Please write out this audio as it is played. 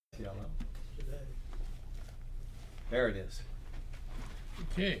There it is.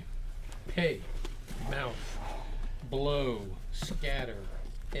 Okay. Pay, mouth, blow, scatter,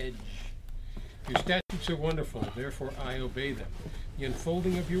 edge. Your statutes are wonderful, therefore I obey them. The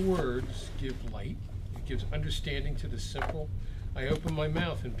unfolding of your words give light. It gives understanding to the simple. I open my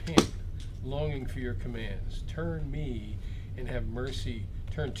mouth and pant, longing for your commands. Turn to me and have mercy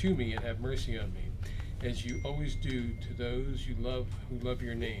on me, as you always do to those you love who love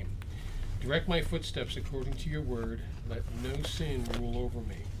your name. Direct my footsteps according to your word. Let no sin rule over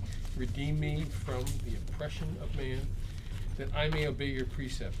me. Redeem me from the oppression of man, that I may obey your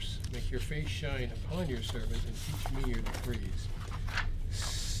precepts. Make your face shine upon your servant and teach me your decrees.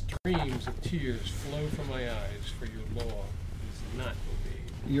 Streams of tears flow from my eyes, for your law is not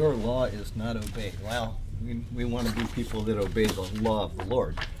obeyed. Your law is not obeyed. Well, we want to be people that obey the law of the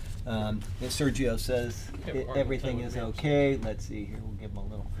Lord. Sergio says everything is okay. Let's see here. We'll give him a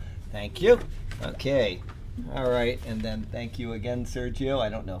little thank you. Okay. All right. And then thank you again, Sergio. I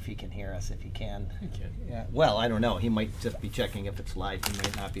don't know if he can hear us. If he can. He can. Yeah. Well, I don't know. He might just be checking if it's live. He may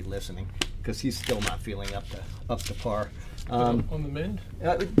not be listening because he's still not feeling up to par. On the mend?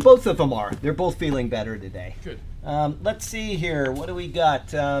 Both of them are. They're both feeling better today. Good. Let's see here. What do we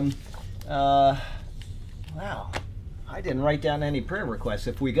got? Wow. I didn't write down any prayer requests.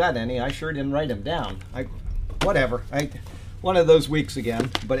 If we got any, I sure didn't write them down. Whatever. One of those weeks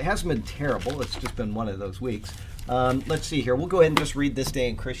again, but it hasn't been terrible. It's just been one of those weeks. Let's see here. We'll go ahead and just read this day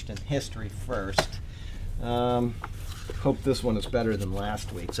in Christian history first. Hope this one is better than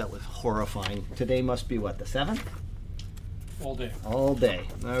last week's. That was horrifying. Today must be what, the 7th? All day. All day.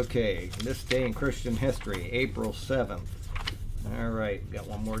 Okay. This day in Christian history, April 7th. All right. Got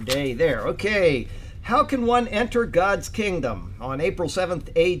one more day there. Okay. How can one enter God's kingdom? On April 7th,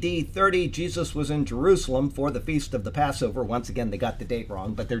 AD 30, Jesus was in Jerusalem for the Feast of the Passover. Once again, they got the date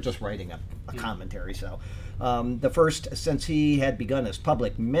wrong, but they're just writing a commentary. So, the first since he had begun his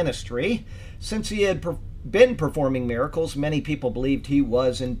public ministry. Since he had been performing miracles, many people believed he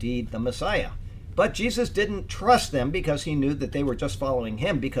was indeed the Messiah. But Jesus didn't trust them because he knew that they were just following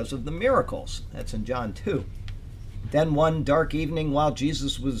him because of the miracles. That's in John 2. Then one dark evening while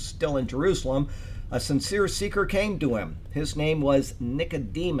Jesus was still in Jerusalem, a sincere seeker came to him. His name was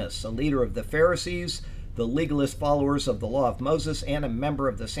Nicodemus, a leader of the Pharisees, the legalist followers of the law of Moses, and a member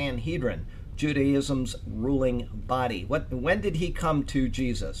of the Sanhedrin, Judaism's ruling body. When did he come to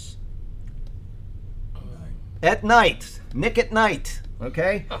Jesus? At night. Nick at night.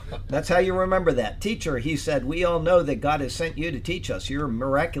 Okay? That's how you remember that. Teacher, he said, we all know that God has sent you to teach us. Your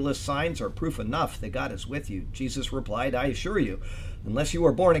miraculous signs are proof enough that God is with you. Jesus replied, I assure you, unless you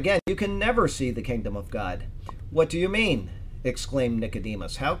are born again, you can never see the kingdom of God. What do you mean? Exclaimed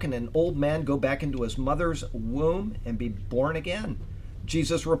Nicodemus. How can an old man go back into his mother's womb and be born again?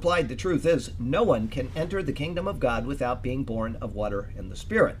 Jesus replied, the truth is, no one can enter the kingdom of God without being born of water and the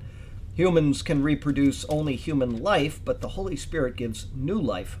Spirit. Humans can reproduce only human life, but the Holy Spirit gives new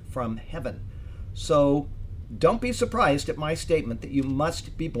life from heaven. So don't be surprised at my statement that you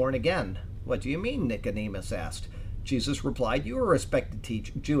must be born again. What do you mean? Nicodemus asked. Jesus replied, you are a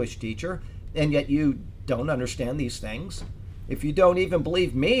respected Jewish teacher, and yet you don't understand these things. If you don't even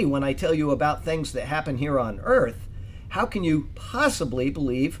believe me when I tell you about things that happen here on earth, how can you possibly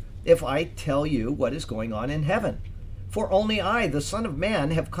believe if I tell you what is going on in heaven? For only I, the Son of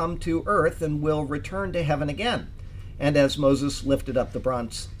Man, have come to earth and will return to heaven again. And as Moses lifted up the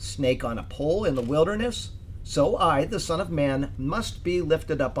bronze snake on a pole in the wilderness, so I, the Son of Man, must be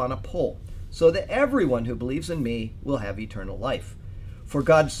lifted up on a pole, so that everyone who believes in me will have eternal life. For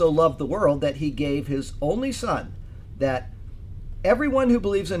God so loved the world that he gave his only Son, that everyone who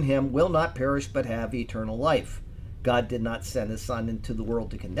believes in him will not perish but have eternal life. God did not send his Son into the world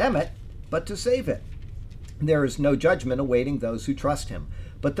to condemn it, but to save it. There is no judgment awaiting those who trust him.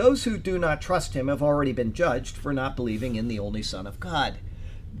 But those who do not trust him have already been judged for not believing in the only Son of God.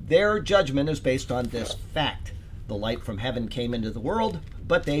 Their judgment is based on this fact. The light from heaven came into the world,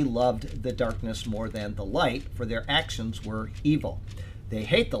 but they loved the darkness more than the light, for their actions were evil. They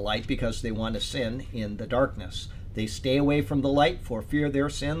hate the light because they want to sin in the darkness. They stay away from the light for fear their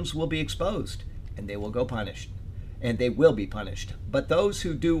sins will be exposed, and they will be punished. But those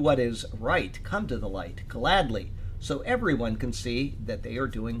who do what is right come to the light gladly, so everyone can see that they are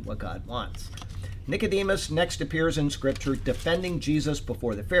doing what God wants. Nicodemus next appears in Scripture defending Jesus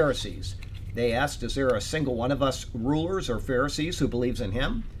before the Pharisees. They asked, is there a single one of us rulers or Pharisees who believes in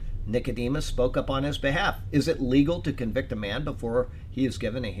him? Nicodemus spoke up on his behalf. Is it legal to convict a man before he is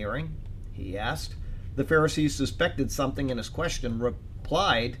given a hearing? He asked. The Pharisees suspected something in his question,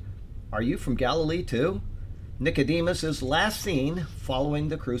 replied, are you from Galilee too? Nicodemus is last seen following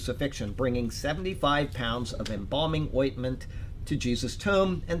the crucifixion, bringing 75 pounds of embalming ointment to Jesus'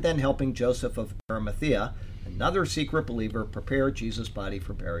 tomb and then helping Joseph of Arimathea, another secret believer, prepare Jesus' body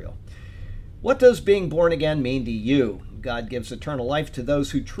for burial. What does being born again mean to you? God gives eternal life to those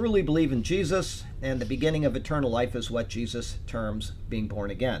who truly believe in Jesus, and the beginning of eternal life is what Jesus terms being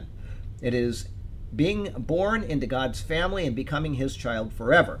born again. It is being born into God's family and becoming his child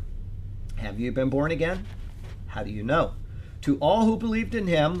forever. Have you been born again? How do you know? To all who believed in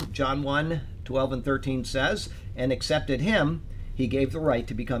him, John 1:12 and 13 says, and accepted him, he gave the right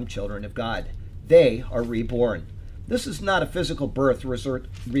to become children of God. They are reborn. This is not a physical birth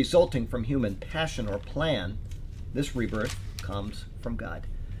resulting from human passion or plan. This rebirth comes from God.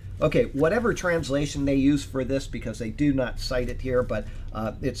 Okay, whatever translation they use for this, because they do not cite it here, but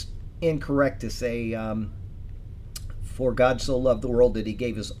it's incorrect to say, for God so loved the world that he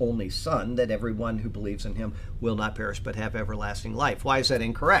gave his only son, that everyone who believes in him will not perish but have everlasting life. Why is that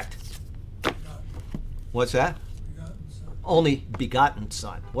incorrect? What's that? Only begotten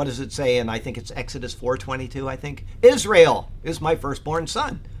son. What does it say? And I think it's Exodus 4:22, I think. Israel is my firstborn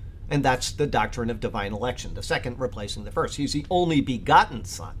son. And that's the doctrine of divine election, the second replacing the first. He's the only begotten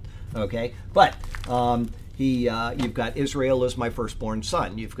son. Okay? But you've got Israel as my firstborn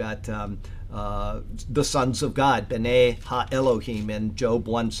son. You've got the sons of God, B'nai Ha-Elohim in Job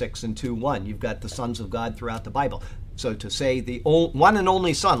 1:6 and 2:1. You've got the sons of God throughout the Bible. So to say the one and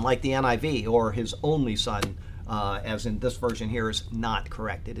only son, like the NIV, or his only son, as in this version here, is not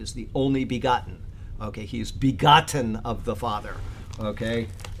correct. It is the only begotten. Okay, he is begotten of the Father. Okay,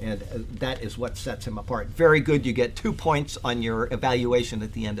 and that is what sets him apart. Very good. You get 2 points on your evaluation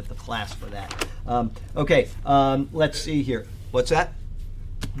at the end of the class for that. Let's see here. What's that?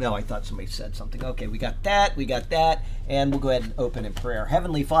 No, I thought somebody said something. Okay, we got that, and we'll go ahead and open in prayer.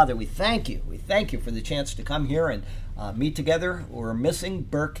 Heavenly Father, we thank you. We thank you for the chance to come here and meet together. We're missing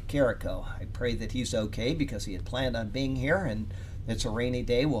Burke Carrico. I pray that he's okay, because he had planned on being here, and it's a rainy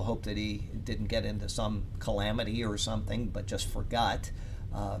day. We'll hope that he didn't get into some calamity or something, but just forgot.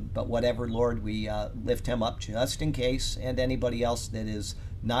 But whatever, Lord, we lift him up just in case, and anybody else that is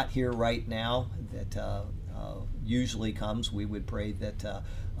not here right now that usually comes. We would pray that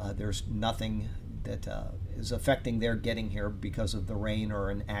there's nothing that is affecting their getting here because of the rain or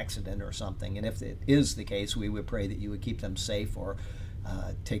an accident or something. And if it is the case, we would pray that you would keep them safe or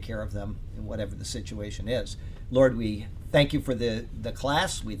take care of them in whatever the situation is. Lord, we thank you for the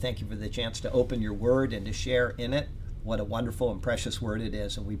class. We thank you for the chance to open your word and to share in it. What a wonderful and precious word it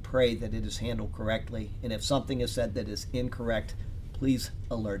is. And we pray that it is handled correctly. And if something is said that is incorrect, please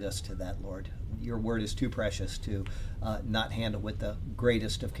alert us to that, Lord. Your word is too precious to not handle with the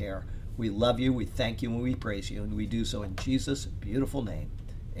greatest of care. We love you, we thank you, and we praise you, and we do so in Jesus' beautiful name.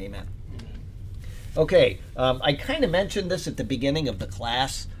 Amen. Okay, I kind of mentioned this at the beginning of the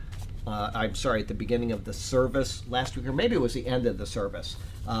class. At the beginning of the service last week, or maybe it was the end of the service.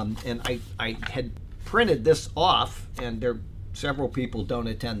 And I had printed this off, and several people don't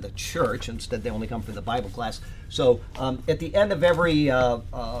attend the church. Instead, they only come for the Bible class. So at the end of every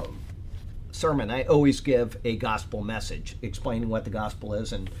sermon, I always give a gospel message explaining what the gospel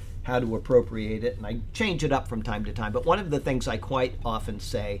is and how to appropriate it, and I change it up from time to time. But one of the things I quite often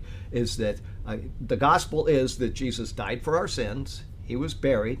say is that the gospel is that Jesus died for our sins, he was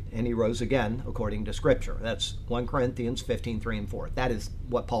buried, and he rose again according to Scripture. That's 1 Corinthians 15:3 and 4. That is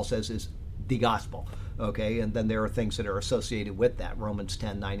what Paul says is the gospel. Okay, and then there are things that are associated with that, Romans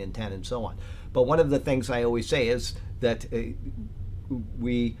 10:9 and 10, and so on. But one of the things I always say is that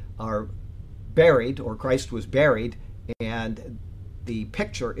we are buried, or Christ was buried, and the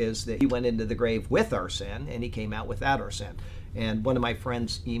picture is that he went into the grave with our sin, and he came out without our sin. And one of my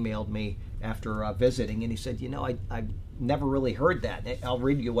friends emailed me after visiting, and he said, I've never really heard that. I'll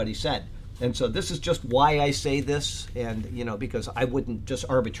read you what he said. And so this is just why I say this, and because I wouldn't just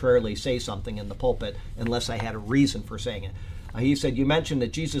arbitrarily say something in the pulpit unless I had a reason for saying it. He said, you mentioned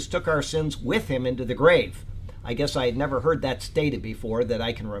that Jesus took our sins with him into the grave. I guess I had never heard that stated before that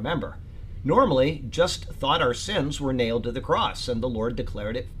I can remember. Normally, just thought our sins were nailed to the cross, and the Lord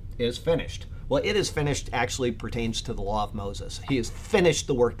declared it is finished. Well, it is finished actually pertains to the law of Moses. He has finished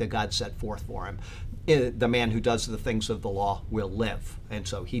the work that God set forth for him. The man who does the things of the law will live. And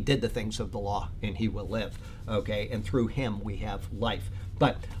so he did the things of the law, and he will live. Okay, and through him we have life.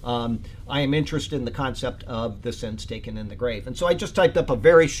 But I am interested in the concept of the sins taken in the grave. And so I just typed up a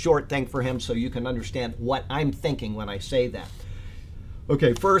very short thing for him so you can understand what I'm thinking when I say that.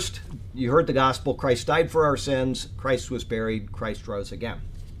 Okay, first, you heard the gospel. Christ died for our sins. Christ was buried. Christ rose again.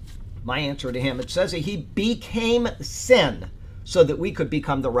 My answer to him, it says that he became sin so that we could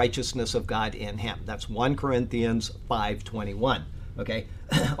become the righteousness of God in him. That's 1 Corinthians 5:21. Okay?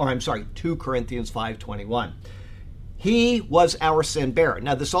 Or I'm sorry, 2 Corinthians 5:21. He was our sin bearer.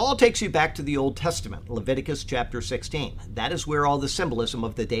 Now, this all takes you back to the Old Testament, Leviticus chapter 16. That is where all the symbolism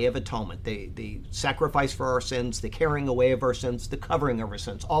of the Day of Atonement, the sacrifice for our sins, the carrying away of our sins, the covering of our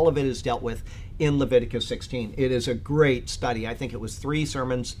sins, all of it is dealt with in Leviticus 16. It is a great study. I think it was 3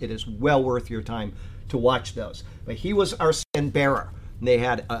 sermons. It is well worth your time to watch those. But he was our sin bearer. They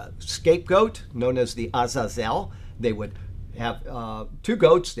had a scapegoat known as the Azazel. They would have 2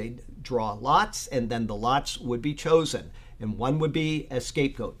 goats. They'd draw lots, and then the lots would be chosen, and one would be a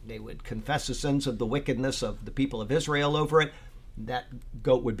scapegoat. They would confess the sins of the wickedness of the people of Israel over it. That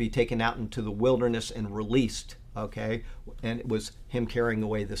goat would be taken out into the wilderness and released, okay? And it was him carrying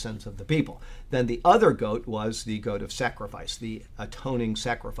away the sins of the people. Then the other goat was the goat of sacrifice, the atoning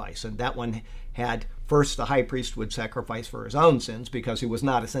sacrifice, and that one had, first the high priest would sacrifice for his own sins because he was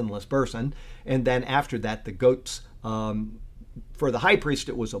not a sinless person, and then after that the goats, for the high priest,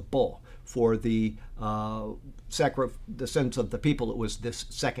 it was a bull. For the sins of the people, it was this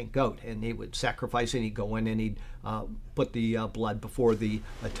second goat. And he would sacrifice, and he'd go in and he'd put the blood before the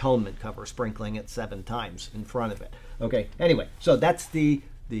atonement cover, sprinkling it 7 times in front of it. Okay, anyway, so that's the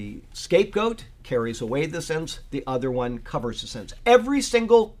scapegoat carries away the sins. The other one covers the sins. Every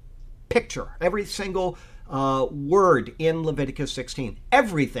single picture, every single word in Leviticus 16,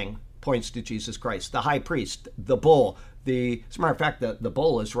 everything points to Jesus Christ. The high priest, the bull, as a matter of fact, the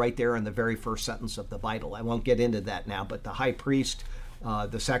bull is right there in the very first sentence of the Bible. I won't get into that now, but the high priest,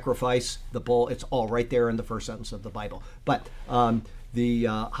 the sacrifice, the bull, it's all right there in the first sentence of the Bible. But the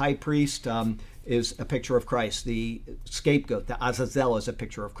high priest is a picture of Christ. The scapegoat, the Azazel, is a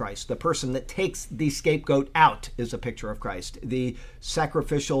picture of Christ. The person that takes the scapegoat out is a picture of Christ. The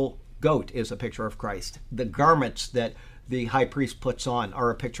sacrificial goat is a picture of Christ. The garments that the high priest puts on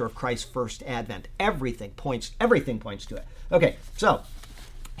are a picture of Christ's first advent. Everything points to it. Okay, so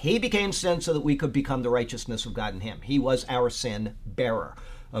he became sin so that we could become the righteousness of God in him. He was our sin bearer.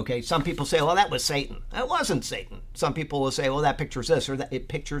 Okay, some people say, well, that was Satan. That wasn't Satan. Some people will say, well, that pictures this or that. It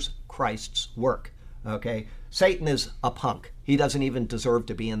pictures Christ's work. Okay, Satan is a punk. He doesn't even deserve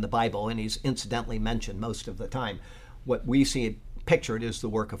to be in the Bible, and he's incidentally mentioned most of the time. What we see pictured is the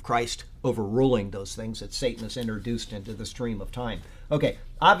work of Christ overruling those things that Satan has introduced into the stream of time. Okay,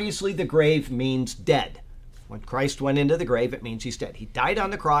 obviously the grave means dead. When Christ went into the grave, it means he's dead. He died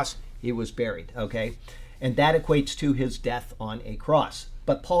on the cross, he was buried, okay? And that equates to his death on a cross.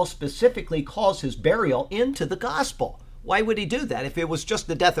 But Paul specifically calls his burial into the gospel. Why would he do that? If it was just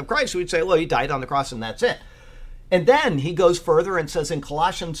the death of Christ, we'd say, well, he died on the cross and that's it. And then he goes further and says in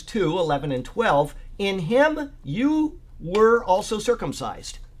Colossians 2:11 and 12, in him you were also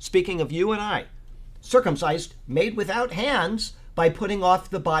circumcised. Speaking of you and I, circumcised, made without hands, by putting off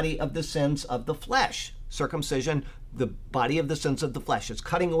the body of the sins of the flesh. Circumcision, the body of the sins of the flesh. It's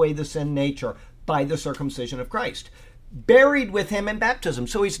cutting away the sin nature by the circumcision of Christ. Buried with him in baptism.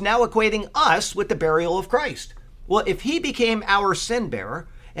 So he's now equating us with the burial of Christ. Well, if he became our sin bearer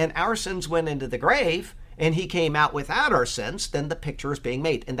and our sins went into the grave, and he came out without our sins, then the picture is being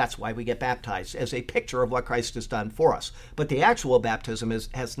made. And that's why we get baptized, as a picture of what Christ has done for us. But the actual baptism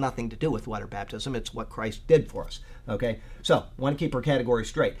has nothing to do with water baptism. It's what Christ did for us. Okay? So, want to keep our categories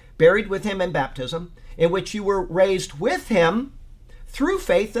straight. Buried with him in baptism, in which you were raised with him through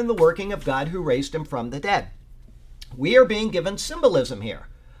faith in the working of God who raised him from the dead. We are being given symbolism here.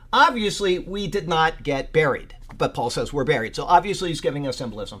 Obviously, we did not get buried, but Paul says we're buried. So obviously he's giving us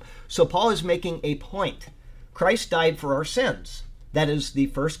symbolism. So Paul is making a point. Christ died for our sins. That is the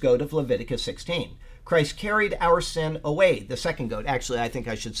first goat of Leviticus 16. Christ carried our sin away, the second goat. Actually, I think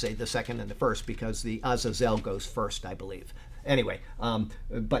I should say the second and the first because the Azazel goes first, I believe. Anyway,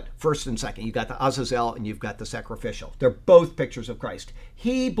 but first and second, you've got the Azazel and you've got the sacrificial. They're both pictures of Christ.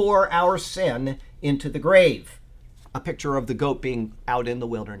 He bore our sin into the grave. A picture of the goat being out in the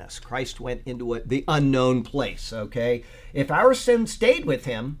wilderness. Christ went into the unknown place, okay? If our sin stayed with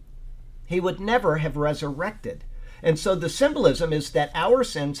him, he would never have resurrected. And so the symbolism is that our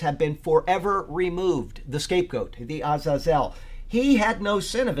sins have been forever removed. The scapegoat, the Azazel. He had no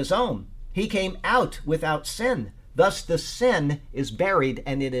sin of his own. He came out without sin. Thus the sin is buried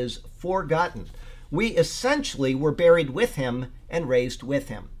and it is forgotten. We essentially were buried with him and raised with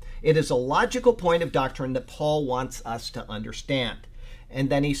him. It is a logical point of doctrine that Paul wants us to understand. And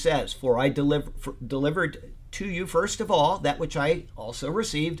then he says, for I delivered to you first of all that which I also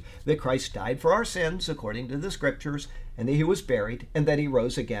received, that Christ died for our sins according to the Scriptures, and that he was buried, and that he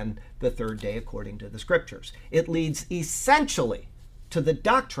rose again the third day according to the Scriptures. It leads essentially to the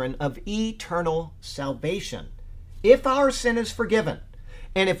doctrine of eternal salvation. if our sin is forgiven,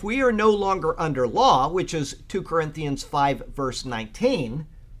 and if we are no longer under law, which is 2 Corinthians 5, verse 19,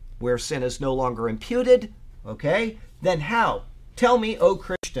 where sin is no longer imputed, okay, then how? Tell me, O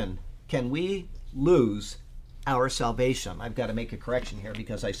Christian, can we lose our salvation? I've got to make a correction here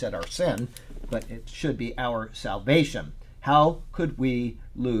because I said our sin, but it should be our salvation. How could we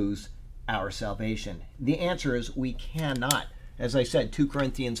lose our salvation? The answer is we cannot. As I said, 2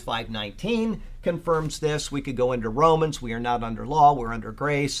 Corinthians 5:19 confirms this. We could go into Romans. We are not under law. We're under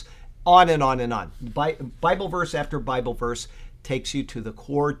grace. On and on and on. Bible verse after Bible verse takes you to the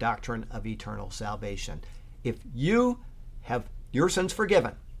core doctrine of eternal salvation. If you have your sins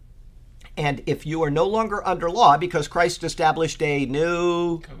forgiven, and if you are no longer under law because Christ established a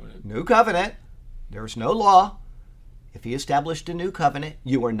new covenant, there's no law. If he established a new covenant,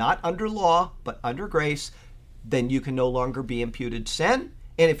 you are not under law, but under grace, then you can no longer be imputed sin.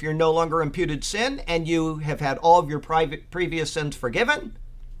 And if you're no longer imputed sin and you have had all of your previous sins forgiven,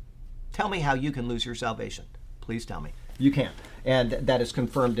 tell me how you can lose your salvation. Please tell me. You can't. And that is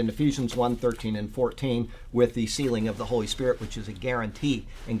confirmed in Ephesians 1:13 and 14 with the sealing of the Holy Spirit, which is a guarantee.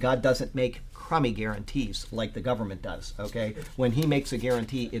 And God doesn't make crummy guarantees like the government does, okay? When he makes a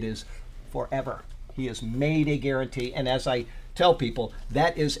guarantee, it is forever. He has made a guarantee. And as I tell people,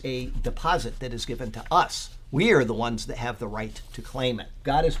 that is a deposit that is given to us. We are the ones that have the right to claim it.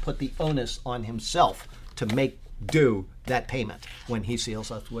 God has put the onus on himself to make due that payment when he seals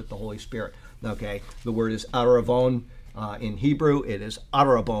us with the Holy Spirit. Okay, the word is aravon in Hebrew. It is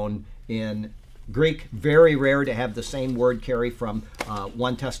arabon in Greek. Very rare to have the same word carry from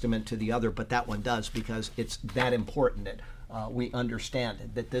one testament to the other, but that one does because it's that important that we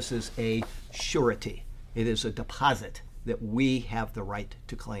understand that this is a surety. It is a deposit that we have the right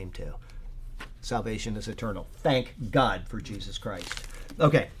to claim to. Salvation is eternal. Thank God for Jesus Christ.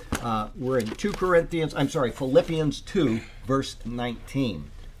 Okay, we're in Philippians 2, verse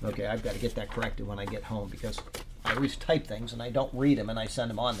 19. Okay, I've got to get that corrected when I get home because I always type things and I don't read them and I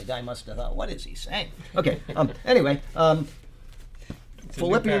send them on. The guy must have thought, what is he saying? Okay, anyway,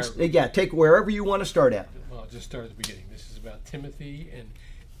 Philippians, take wherever you want to start at. Well, I'll just start at the beginning. This is about Timothy and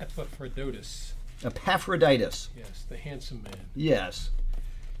Epaphroditus. Epaphroditus. Yes, the handsome man. Yes.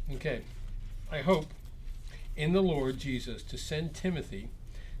 Okay. I hope in the Lord Jesus to send Timothy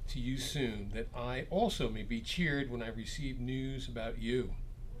to you soon, that I also may be cheered when I receive news about you.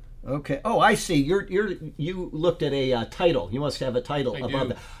 Okay. Oh, I see. You looked at a title. You must have a title above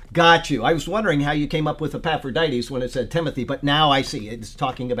do. that. Got you. I was wondering how you came up with Epaphroditus when it said Timothy, but now I see. It's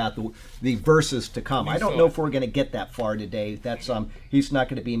talking about the verses to come. I don't know if we're going to get that far today. That's he's not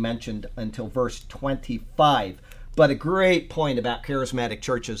going to be mentioned until verse 25. But a great point about charismatic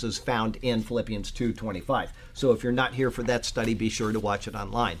churches is found in Philippians 2:25. So if you're not here for that study, be sure to watch it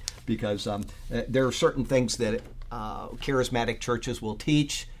online because there are certain things that charismatic churches will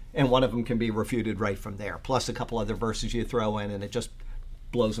teach, and one of them can be refuted right from there. Plus a couple other verses you throw in, and it just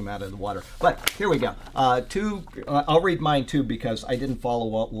blows them out of the water. But here we go. I'll read mine too because I didn't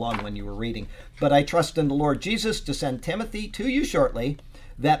follow along when you were reading. But I trust in the Lord Jesus to send Timothy to you shortly,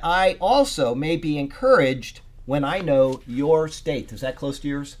 that I also may be encouraged when I know your state. Is that close to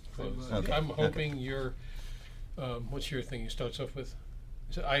yours? Close. Okay. I'm hoping your, what's your thing? It starts off with,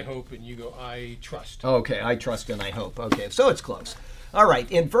 so I hope, and you go, I trust. Okay, I trust and I hope. Okay, so it's close. All right,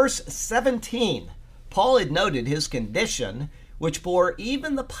 in verse 17, Paul had noted his condition, which bore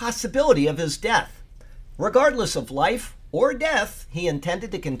even the possibility of his death. Regardless of life or death, he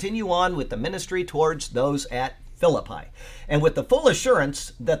intended to continue on with the ministry towards those at Philippi, and with the full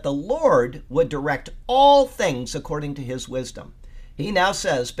assurance that the Lord would direct all things according to his wisdom. He now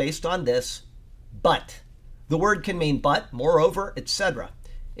says, based on this, but. The word can mean but, moreover, etc.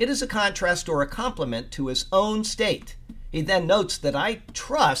 It is a contrast or a complement to his own state. He then notes that I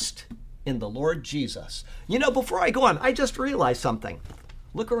trust in the Lord Jesus. You know, before I go on, I just realized something.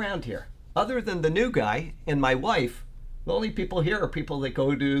 Look around here. Other than the new guy and my wife, the only people here are people that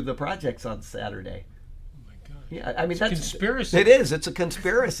go to the projects on Saturday. Yeah, I mean, that's conspiracy. It is. It's a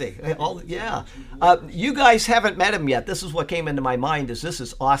conspiracy. You guys haven't met him yet. This is what came into my mind. This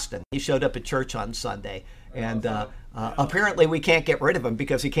is Austin. He showed up at church on Sunday, and apparently we can't get rid of him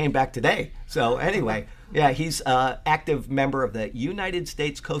because he came back today. So anyway, yeah, he's an active member of the United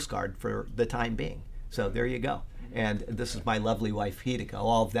States Coast Guard for the time being. So there you go. And this is my lovely wife, Hideko.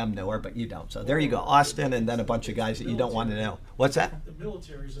 All of them know her, but you don't. So there you go, Austin, and then a bunch of guys that you don't want to know. What's that? The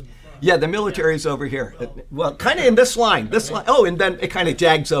military's in the front. Yeah, the military's over here. Well, kind of in this line. Oh, and then it kind of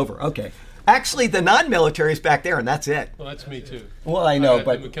jags over. Okay. Actually, the non-military's back there, and that's it. Well, that's me too. Well, I know,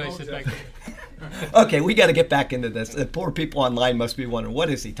 but can I sit back there? Okay, we got to get back into this. The poor people online must be wondering, what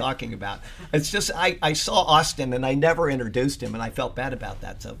is he talking about? It's just, I saw Austin and I never introduced him, and I felt bad about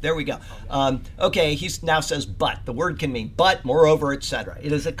that. So there we go. Okay, he now says but. The word can mean but, moreover, etc.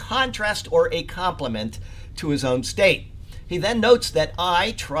 It is a contrast or a complement to his own state. He then notes that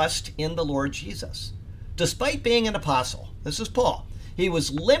I trust in the Lord Jesus. Despite being an apostle, this is Paul, he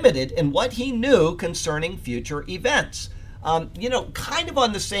was limited in what he knew concerning future events. Kind of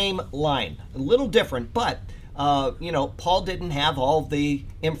on the same line, a little different, but, Paul didn't have all the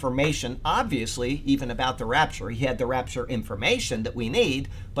information, obviously, even about the rapture. He had the rapture information that we need,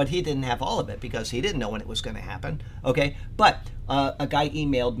 but he didn't have all of it because he didn't know when it was going to happen, okay? But a guy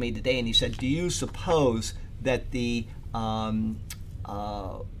emailed me today and he said, do you suppose that the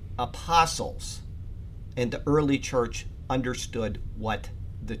apostles in the early church understood what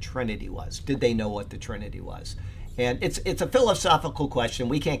the Trinity was? Did they know what the Trinity was? And it's a philosophical question.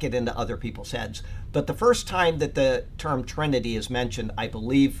 We can't get into other people's heads. But the first time that the term Trinity is mentioned, I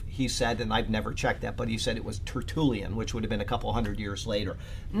believe he said, and I've never checked that, but he said it was Tertullian, which would have been a couple hundred years later.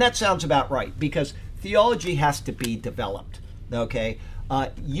 And that sounds about right, because theology has to be developed, okay?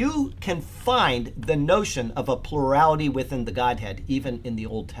 You can find the notion of a plurality within the Godhead, even in the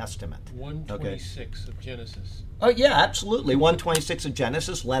Old Testament. 126 of Genesis. Oh, yeah, absolutely. 126 of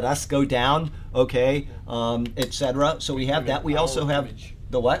Genesis, let us go down, okay, etc. So we have that. We also have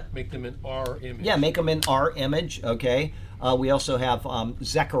the what? Make them in our image. Yeah, make them in our image, okay. We also have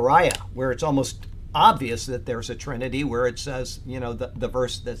Zechariah, where it's almost obvious that there's a Trinity, where it says, the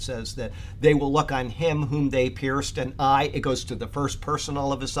verse that says that they will look on him whom they pierced, and it goes to the first person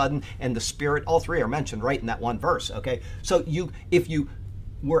all of a sudden, and the Spirit, all three are mentioned right in that one verse, okay? So if you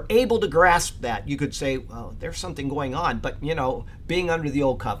were able to grasp that, you could say, well, there's something going on. But, being under the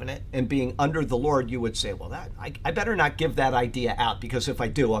old covenant and being under the Lord, you would say, well, I better not give that idea out, because if I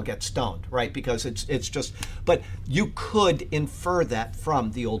do, I'll get stoned, right? Because it's just, but you could infer that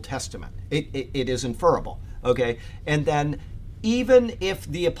from the Old Testament. It is inferable, okay? And then even if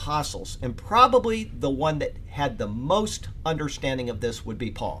the apostles, and probably the one that had the most understanding of this would be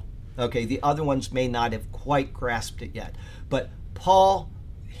Paul, okay? The other ones may not have quite grasped it yet. But Paul,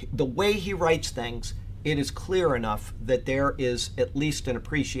 the way he writes things, it is clear enough that there is at least an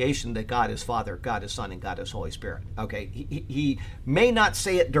appreciation that God is Father, God is Son, and God is Holy Spirit. Okay, he may not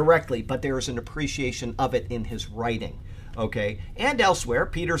say it directly, but there is an appreciation of it in his writing. Okay, and elsewhere,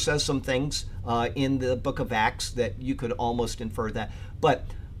 Peter says some things in the book of Acts that you could almost infer that, but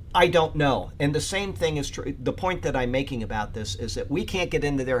I don't know. And the same thing is true. The point that I'm making about this is that we can't get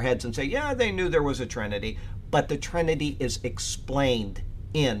into their heads and say, yeah, they knew there was a Trinity, but the Trinity is explained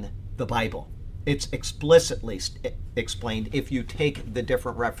in the Bible. It's explicitly explained if you take the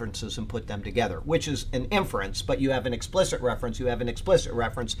different references and put them together, which is an inference, but you have an explicit reference, you have an explicit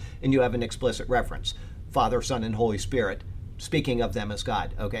reference, and you have an explicit reference. Father, Son, and Holy Spirit, speaking of them as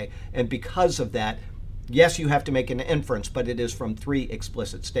God, okay? And because of that, yes, you have to make an inference, but it is from three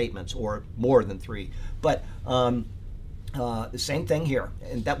explicit statements, or more than three. But the same thing here,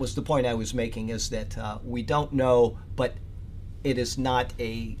 and that was the point I was making, is that we don't know, but it is not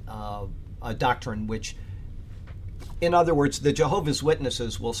a doctrine which, in other words, the Jehovah's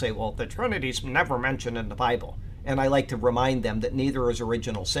Witnesses will say, well, the Trinity's never mentioned in the Bible. And I like to remind them that neither is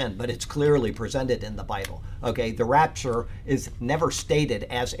original sin, but it's clearly presented in the Bible. Okay, the rapture is never stated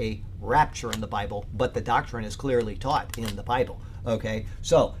as a rapture in the Bible, but the doctrine is clearly taught in the Bible. Okay,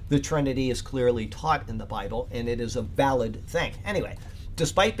 so the Trinity is clearly taught in the Bible, and it is a valid thing. Anyway,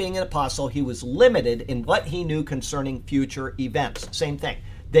 despite being an apostle, he was limited in what he knew concerning future events. Same thing.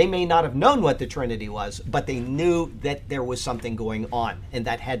 They may not have known what the Trinity was, but they knew that there was something going on, and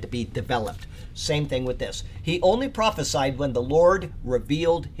that had to be developed. Same thing with this. He only prophesied when the Lord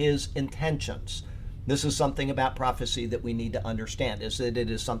revealed his intentions. This is something about prophecy that we need to understand, is that it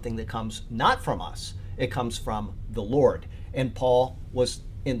is something that comes not from us. It comes from the Lord. And Paul was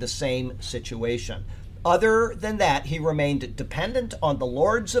in the same situation. Other than that, he remained dependent on the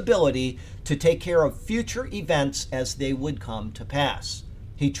Lord's ability to take care of future events as they would come to pass.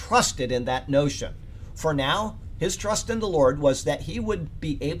 He trusted in that notion. For now, his trust in the Lord was that he would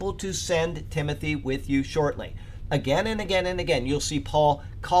be able to send Timothy with you shortly. Again and again and again, you'll see Paul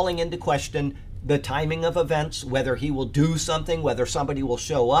calling into question the timing of events, whether he will do something, whether somebody will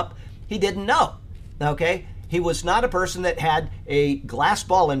show up. He didn't know, okay? He was not a person that had a glass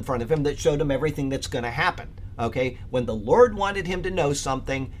ball in front of him that showed him everything that's going to happen, okay? When the Lord wanted him to know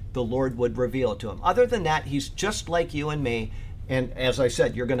something, the Lord would reveal it to him. Other than that, he's just like you and me. And as I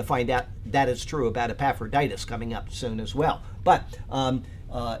said, you're going to find out that is true about Epaphroditus coming up soon as well. But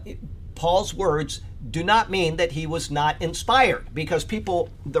Paul's words do not mean that he was not inspired, because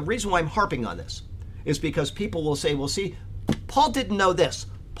the reason why I'm harping on this is because people will say, well, see, Paul didn't know this.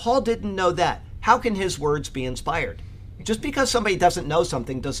 Paul didn't know that. How can his words be inspired? Just because somebody doesn't know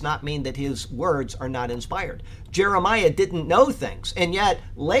something does not mean that his words are not inspired. Jeremiah didn't know things, and yet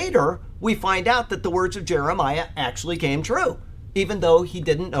later we find out that the words of Jeremiah actually came true, even though he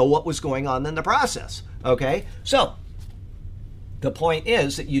didn't know what was going on in the process. Okay? So, the point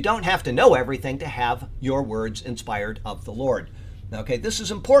is that you don't have to know everything to have your words inspired of the Lord. Okay? This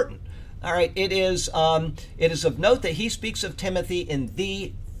is important. All right? It is of note that he speaks of Timothy in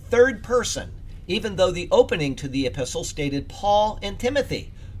the third person, even though the opening to the epistle stated Paul and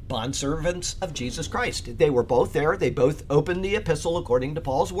Timothy, bondservants of Jesus Christ. They were both there. They both opened the epistle according to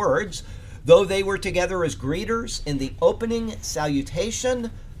Paul's words. Though they were together as greeters in the opening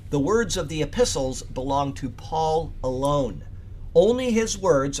salutation, the words of the epistles belong to Paul alone. Only his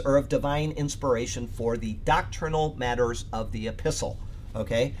words are of divine inspiration for the doctrinal matters of the epistle.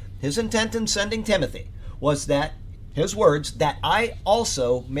 Okay? His intent in sending Timothy was that his words, that I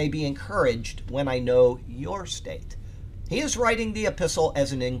also may be encouraged when I know your state. He is writing the epistle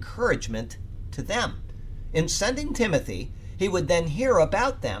as an encouragement to them. In sending Timothy, he would then hear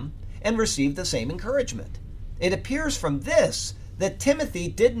about them and receive the same encouragement. It appears from this that Timothy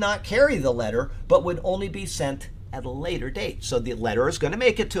did not carry the letter, but would only be sent at a later date. So the letter is going to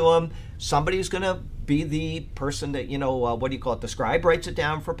make it to him. Somebody's going to be the person that, what do you call it? The scribe writes it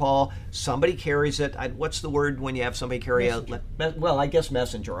down for Paul. Somebody carries it. What's the word when you have somebody carry well, I guess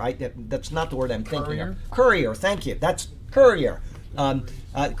messenger, right? That's not the word I'm thinking of. Courier, thank you. That's courier.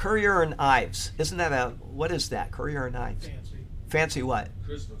 Courier and Ives. Isn't that what is that? Courier and Ives. Fancy what?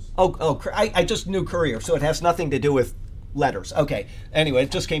 Christmas. I just knew courier, so it has nothing to do with letters. Okay. Anyway,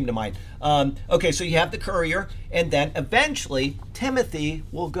 it just came to mind. Okay, so you have the courier, and then eventually Timothy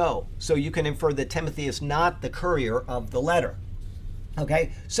will go. So you can infer that Timothy is not the courier of the letter.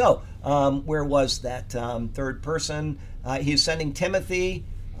 Okay, so where was that third person? He's sending Timothy,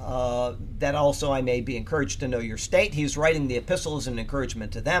 that also I may be encouraged to know your state. He's writing the epistle as an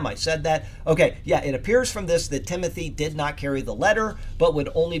encouragement to them. I said that. Okay, yeah, it appears from this that Timothy did not carry the letter, but would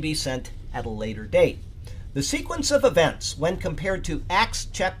only be sent at a later date. The sequence of events, when compared to Acts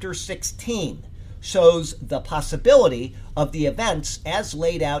chapter 16, shows the possibility of the events as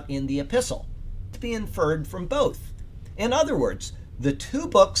laid out in the epistle to be inferred from both. In other words, the two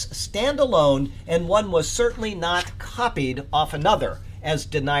books stand alone, and one was certainly not copied off another, as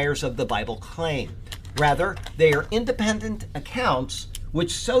deniers of the Bible claim. Rather, they are independent accounts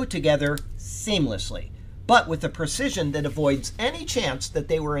which sew together seamlessly, but with a precision that avoids any chance that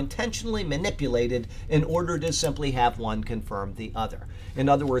they were intentionally manipulated in order to simply have one confirm the other. In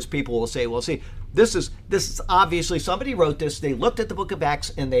other words, people will say, well, see, this is obviously somebody wrote this, they looked at the book of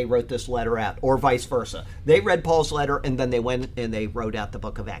Acts and they wrote this letter out, or vice versa. They read Paul's letter and then they went and they wrote out the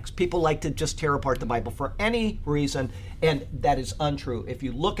book of Acts. People like to just tear apart the Bible for any reason, and that is untrue. If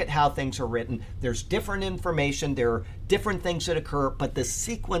you look at how things are written, there's different information, there are different things that occur, but the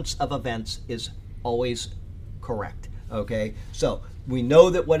sequence of events is always correct. Okay, so we know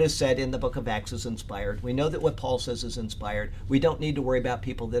that what is said in the book of Acts is inspired. We know that what Paul says is inspired. We don't need to worry about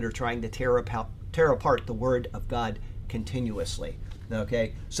people that are trying to tear apart the word of God continuously.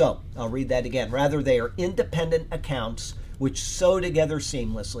 Okay, so I'll read that again. Rather, they are independent accounts which sew together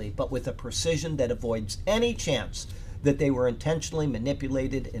seamlessly, but with a precision that avoids any chance that they were intentionally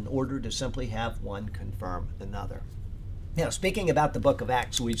manipulated in order to simply have one confirm another. Now, speaking about the book of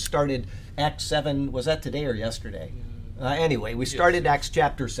Acts, we started Acts 7, was that today or yesterday? Anyway, we started Acts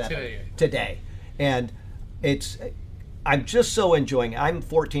chapter 7 today. And I'm just so enjoying it. I'm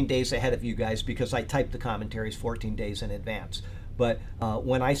 14 days ahead of you guys because I type the commentaries 14 days in advance. But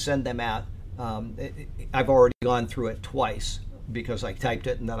when I send them out, I've already gone through it twice because I typed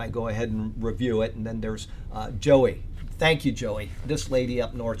it and then I go ahead and review it. And then there's Joey. Thank you, Joey. This lady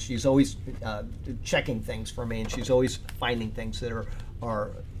up north, she's always checking things for me, and she's always finding things that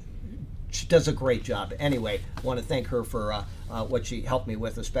are she does a great job. Anyway, I want to thank her for what she helped me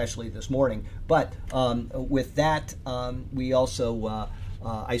with, especially this morning. But with that, we also,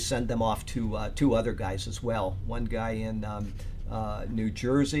 I send them off to two other guys as well. One guy in New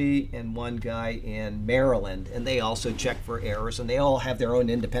Jersey and one guy in Maryland, and they also check for errors, and they all have their own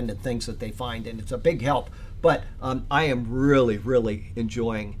independent things that they find, and it's a big help. But I am really, really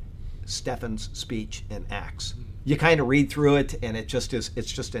enjoying Stefan's speech in Acts. You kind of read through it, and it's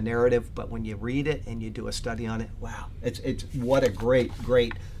just a narrative. But when you read it and you do a study on it, wow, it's what a great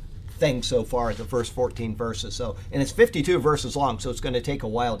thing so far. The first 14 verses. So, and it's 52 verses long, so it's going to take a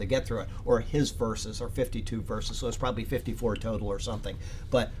while to get through it. Or his verses are 52 verses, so it's probably 54 total or something.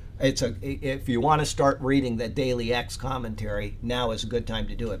 But If you want to start reading the Daily X commentary, now is a good time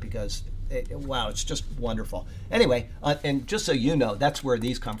to do it because wow, it's just wonderful. Anyway, and just so you know, that's where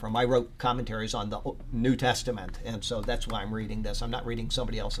these come from. I wrote commentaries on the New Testament, and so that's why I'm reading this. I'm not reading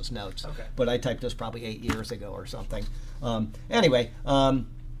somebody else's notes, Okay. but I typed this probably 8 years ago or something. Anyway,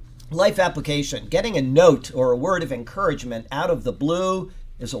 life application. Getting a note or a word of encouragement out of the blue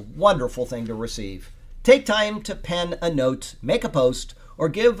is a wonderful thing to receive. Take time to pen a note, make a post, or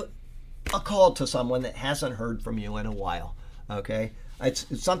give a call to someone that hasn't heard from you in a while, okay? It's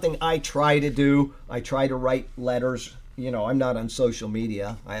something I try to do. I try to write letters. You know, I'm not on social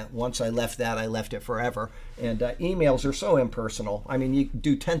media. Once I left that, I left it forever. And emails are so impersonal. I mean, you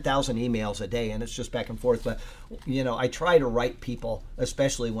do 10,000 emails a day, and it's just back and forth. But, you know, I try to write people,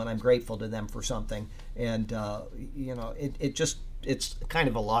 especially when I'm grateful to them for something. And, you know, it's kind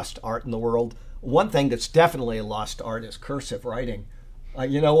of a lost art in the world. One thing that's definitely a lost art is cursive writing.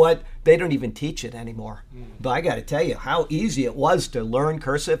 You know what? They don't even teach it anymore. But I got to tell you how easy it was to learn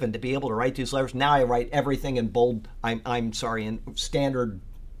cursive and to be able to write these letters. Now I write everything in bold, in standard,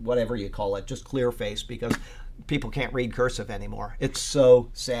 whatever you call it, just clear face, because people can't read cursive anymore. It's so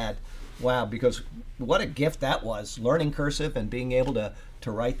sad. Wow, because what a gift that was, learning cursive and being able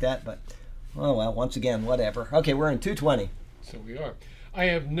to write that. But, oh well, once again, whatever. Okay, we're in 220. So we are. I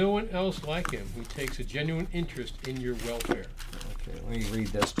have no one else like him who takes a genuine interest in your welfare. Okay, let me read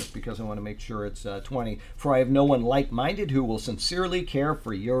this just because I want to make sure it's 20. For I have no one like-minded who will sincerely care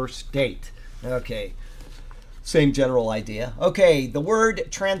for your state. Okay, same general idea. Okay, the word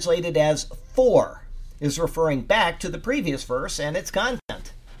translated as for is referring back to the previous verse and its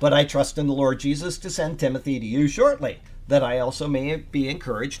content. But I trust in the Lord Jesus to send Timothy to you shortly, that I also may be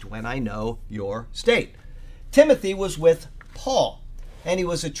encouraged when I know your state. Timothy was with Paul, and he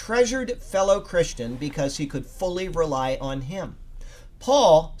was a treasured fellow Christian because he could fully rely on him.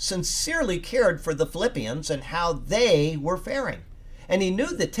 Paul sincerely cared for the Philippians and how they were faring. And he knew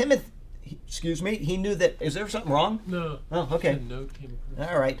that is there something wrong? No. Oh, okay. A note came across.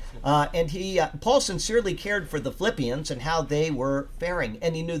 All right. Paul sincerely cared for the Philippians and how they were faring.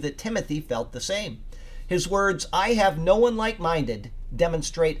 And he knew that Timothy felt the same. His words, I have no one like-minded,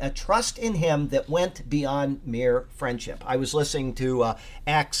 demonstrate a trust in him that went beyond mere friendship. I was listening to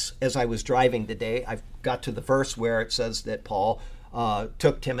Acts as I was driving today. I got to the verse where it says that Paul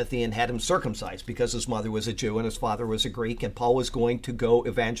took Timothy and had him circumcised because his mother was a Jew and his father was a Greek, and Paul was going to go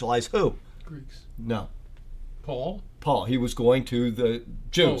evangelize who? Greeks. No. Paul? Paul. He was going to the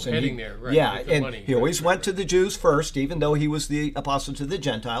Jews. Oh, heading there, right. Yeah, with the and money. he always went to the Jews first, even though he was the apostle to the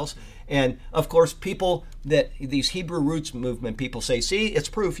Gentiles. And, of course, these Hebrew roots movement people say, see, it's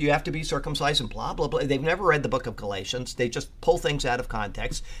proof you have to be circumcised and blah, blah, blah. They've never read the book of Galatians. They just pull things out of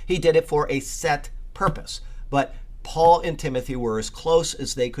context. He did it for a set purpose. But Paul and Timothy were as close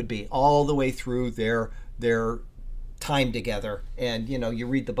as they could be all the way through their time together. And, you know, you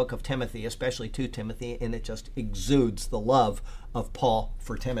read the book of Timothy, especially to Timothy, and it just exudes the love of Paul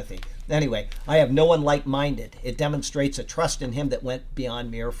for Timothy. Anyway, I have no one like-minded. It demonstrates a trust in him that went beyond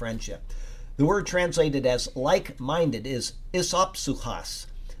mere friendship. The word translated as like-minded is isopsuchas.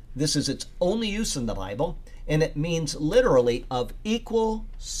 This is its only use in the Bible, and it means literally of equal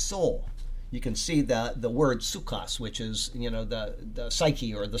soul. You can see the word sukas, which is, you know, the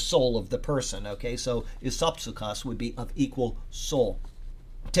psyche or the soul of the person, okay? So isopsukas would be of equal soul.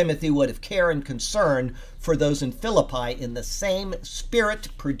 Timothy would have care and concern for those in Philippi in the same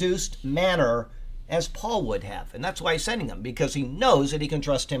spirit-produced manner as Paul would have. And that's why he's sending him, because he knows that he can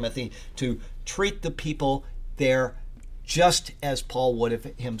trust Timothy to treat the people there just as Paul would have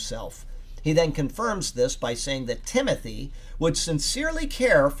himself. He then confirms this by saying that Timothy would sincerely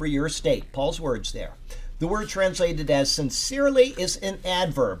care for your state. Paul's words there. The word translated as sincerely is an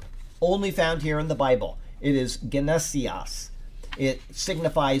adverb, only found here in the Bible. It is genesias. It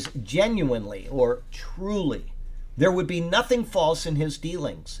signifies genuinely or truly. There would be nothing false in his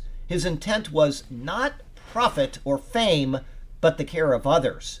dealings. His intent was not profit or fame, but the care of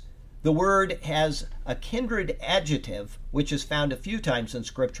others. The word has a kindred adjective, which is found a few times in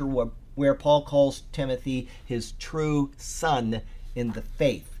Scripture, where Paul calls Timothy his true son in the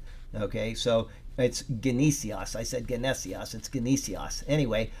faith. Okay, so it's genesias. I said genesias. It's genesias.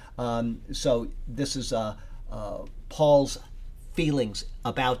 Anyway, so this is Paul's feelings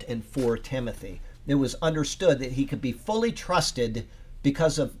about and for Timothy. It was understood that he could be fully trusted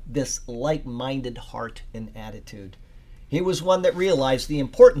because of this like-minded heart and attitude. He was one that realized the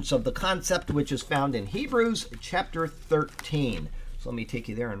importance of the concept which is found in Hebrews chapter 13. So let me take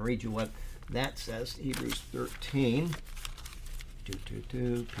you there and read you what that says. Hebrews 13.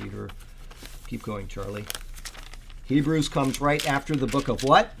 Peter. Keep going, Charlie. Hebrews comes right after the book of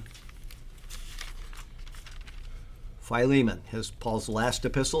what? Philemon, Paul's last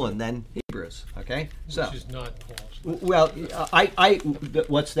epistle, and then Hebrews. Okay, so Which is not Paul's. well,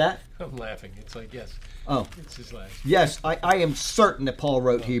 what's that? I'm laughing. It's like, yes. Oh, It's his last. yes, I am certain that Paul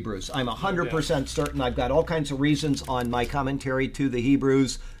wrote Hebrews. I'm 100% certain. I've got all kinds of reasons on my commentary to the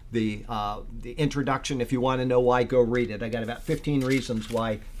Hebrews, the introduction. If you want to know why, go read it. I got about 15 reasons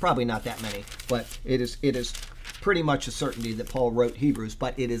why. Probably not that many, but it is pretty much a certainty that Paul wrote Hebrews,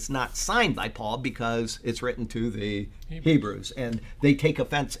 but it is not signed by Paul because it's written to the Hebrews, and they take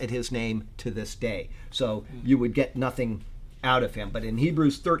offense at his name to this day. So you would get nothing out of him. But in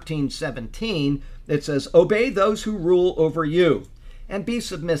Hebrews 13:17, it says, "Obey those who rule over you, and be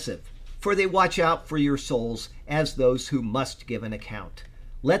submissive, for they watch out for your souls as those who must give an account.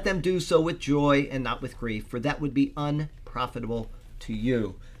 Let them do so with joy and not with grief, for that would be unprofitable to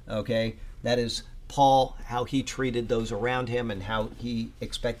you." Okay, that is Paul, how he treated those around him and how he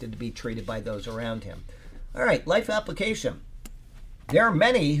expected to be treated by those around him. All right, life application. There are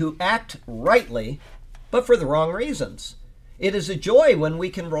many who act rightly, but for the wrong reasons. It is a joy when we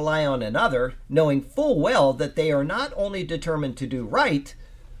can rely on another, knowing full well that they are not only determined to do right,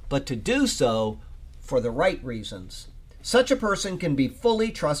 but to do so for the right reasons. Such a person can be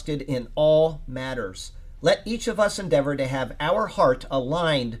fully trusted in all matters. Let each of us endeavor to have our heart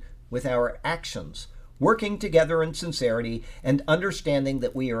aligned with our actions, working together in sincerity and understanding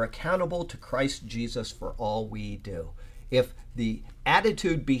that we are accountable to Christ Jesus for all we do. If the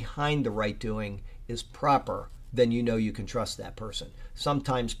attitude behind the right doing is proper, then you know you can trust that person.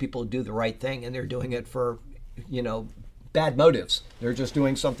 Sometimes people do the right thing and they're doing it for, bad motives. They're just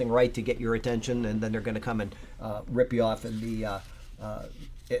doing something right to get your attention, and then they're going to come and rip you off in the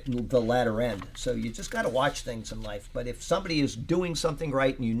latter end. So you just got to watch things in life. But if somebody is doing something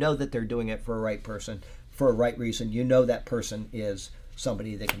right and you know that they're doing it for a right person, for a right reason, you know that person is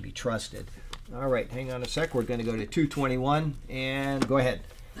somebody that can be trusted. All right, hang on a sec. We're going to go to 221 and go ahead.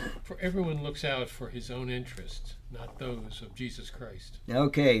 For everyone looks out for his own interests, not those of Jesus Christ.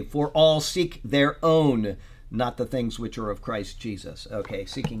 Okay, for all seek their own, not the things which are of Christ Jesus. Okay,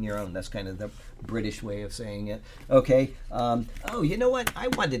 seeking your own. That's kind of the British way of saying it. Okay. You know what? I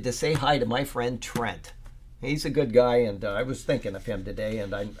wanted to say hi to my friend Trent. He's a good guy, and I was thinking of him today,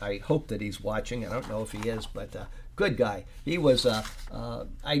 and I hope that he's watching. I don't know if he is, but good guy. He was,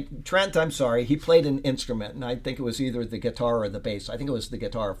 Trent, I'm sorry, he played an instrument, and I think it was either the guitar or the bass. I think it was the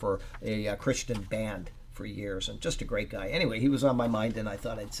guitar for a Christian band for years, and just a great guy. Anyway, he was on my mind, and I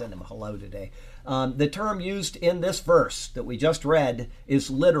thought I'd send him a hello today. The term used in this verse that we just read is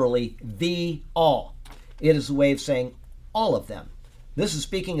literally the all. It is a way of saying all of them. This is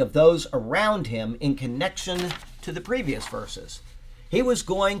speaking of those around him in connection to the previous verses. He was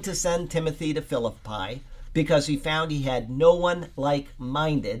going to send Timothy to Philippi because he found he had no one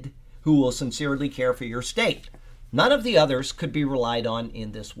like-minded who will sincerely care for your state. None of the others could be relied on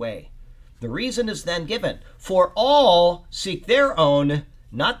in this way. The reason is then given. For all seek their own,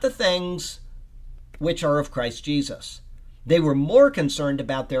 not the things which are of Christ Jesus. They were more concerned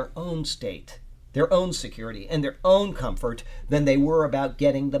about their own state, their own security, and their own comfort than they were about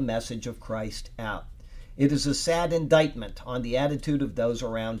getting the message of Christ out. It is a sad indictment on the attitude of those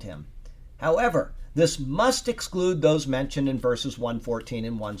around him. However, this must exclude those mentioned in verses 114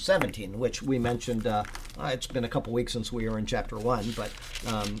 and 117, which we mentioned. It's been a couple weeks since we were in chapter 1, but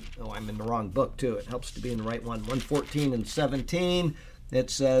I'm in the wrong book too. It helps to be in the right one. 114 and 17, it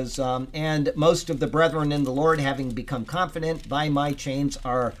says, "And most of the brethren in the Lord, having become confident by my chains,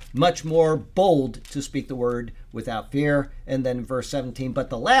 are much more bold to speak the word without fear." And then verse 17, "But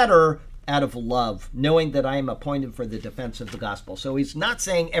the latter out of love, knowing that I am appointed for the defense of the gospel." So he's not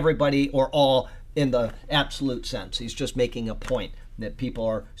saying everybody or all in the absolute sense. He's just making a point that people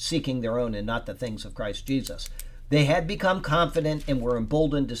are seeking their own and not the things of Christ Jesus. They had become confident and were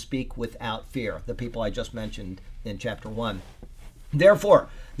emboldened to speak without fear, the people I just mentioned in chapter 1. Therefore,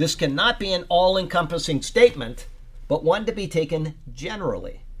 this cannot be an all-encompassing statement, but one to be taken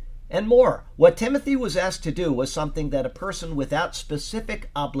generally. And more, what Timothy was asked to do was something that a person without specific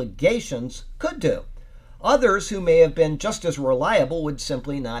obligations could do. Others who may have been just as reliable would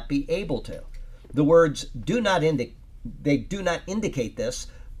simply not be able to. The words do not indicate this,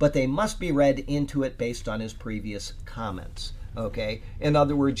 but they must be read into it based on his previous comments. Okay? In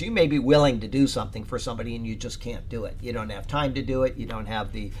other words, you may be willing to do something for somebody and you just can't do it. You don't have time to do it. You don't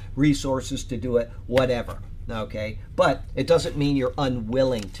have the resources to do it, whatever. Okay? But it doesn't mean you're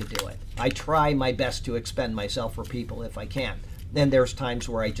unwilling to do it. I try my best to expend myself for people if I can. And there's times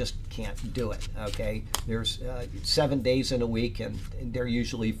where I just can't do it, okay? There's 7 days in a week, and they're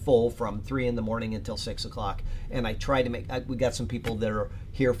usually full from 3 in the morning until 6 o'clock. And I try to we got some people that are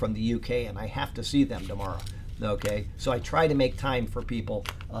here from the UK, and I have to see them tomorrow. Okay, so I try to make time for people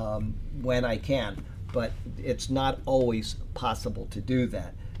when I can, but it's not always possible to do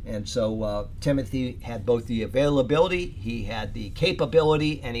that. And so Timothy had both the availability, he had the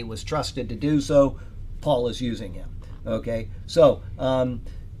capability, and he was trusted to do so. Paul is using him. Okay, so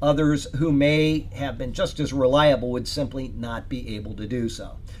others who may have been just as reliable would simply not be able to do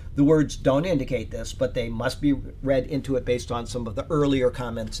so. The words don't indicate this, but they must be read into it based on some of the earlier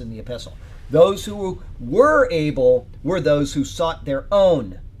comments in the epistle. Those who were able were those who sought their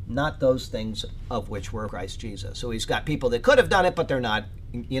own, not those things of which were Christ Jesus. So he's got people that could have done it, but they're not,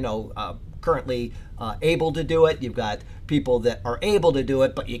 currently able to do it. You've got people that are able to do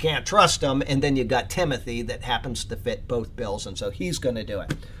it, but you can't trust them. And then you've got Timothy that happens to fit both bills, and so he's going to do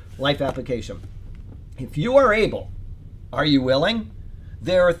it. Life application. If you are able, are you willing?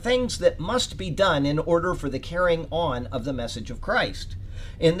 There are things that must be done in order for the carrying on of the message of Christ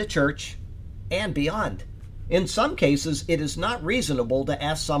in the church and beyond. In some cases, it is not reasonable to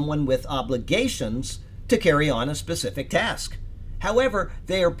ask someone with obligations to carry on a specific task. However,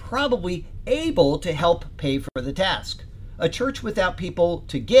 they are probably able to help pay for the task. A church without people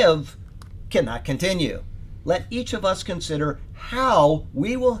to give cannot continue. Let each of us consider how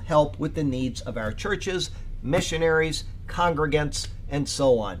we will help with the needs of our churches, missionaries, congregants, and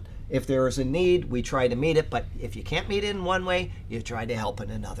so on. If there is a need, we try to meet it, but if you can't meet it in one way, you try to help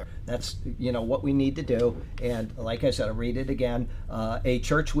in another. That's, what we need to do. And like I said, I'll read it again. A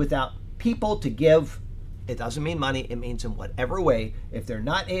church without people to give, it doesn't mean money, it means in whatever way. If they're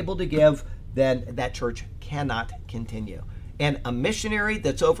not able to give, then that church cannot continue. And a missionary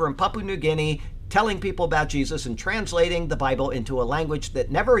that's over in Papua New Guinea telling people about Jesus and translating the Bible into a language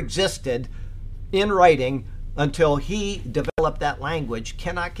that never existed in writing until he developed that language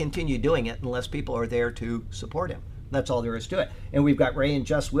cannot continue doing it unless people are there to support him. That's all there is to it. And we've got Ray and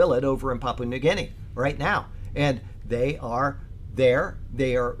Jess Willett over in Papua New Guinea right now. And they are there.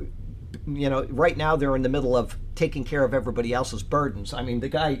 They are, right now they're in the middle of taking care of everybody else's burdens. I mean, the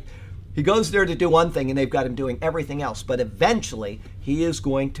guy, he goes there to do one thing and they've got him doing everything else. But eventually he is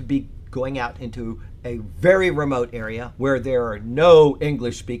going to be going out into a very remote area where there are no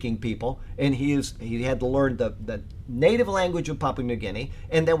English-speaking people, and he had to learn the native language of Papua New Guinea,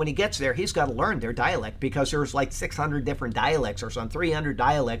 and then when he gets there, he's got to learn their dialect because there's like 600 different dialects or some 300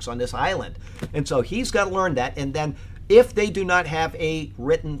 dialects on this island, and so he's got to learn that. And then if they do not have a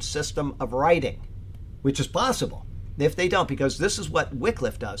written system of writing, which is possible, if they don't, because this is what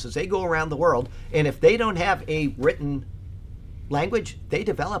Wycliffe does, is they go around the world, and if they don't have a written language, they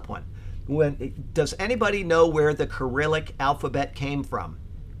develop one. Does anybody know where the Cyrillic alphabet came from?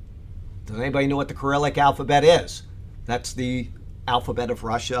 Does anybody know what the Cyrillic alphabet is? That's the alphabet of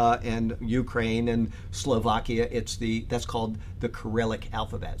Russia and Ukraine and Slovakia. That's called the Cyrillic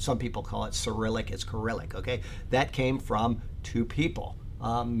alphabet. Some people call it Cyrillic. It's Cyrillic. Okay, that came from two people,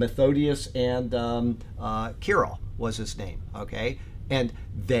 Methodius and Kirill was his name. Okay, and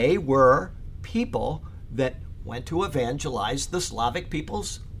they were people that went to evangelize the Slavic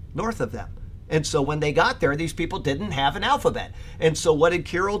peoples north of them. And so when they got there, these people didn't have an alphabet. And so what did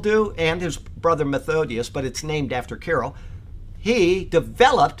Kirill do? And his brother Methodius, but it's named after Kirill. He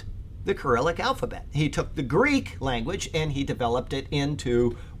developed the Cyrillic alphabet. He took the Greek language and he developed it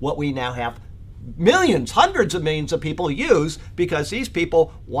into what we now have millions, hundreds of millions of people use, because these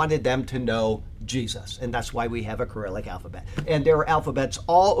people wanted them to know Jesus. And that's why we have a Cyrillic alphabet. And there are alphabets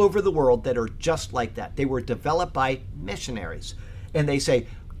all over the world that are just like that. They were developed by missionaries. And they say,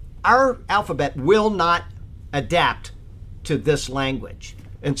 our alphabet will not adapt to this language.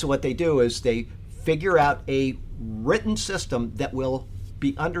 And so what they do is they figure out a written system that will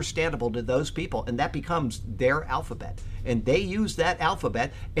be understandable to those people, and that becomes their alphabet. And they use that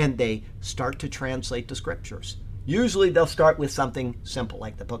alphabet and they start to translate the scriptures. Usually they'll start with something simple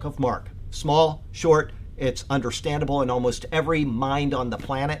like the book of Mark. Small, short, it's understandable in almost every mind on the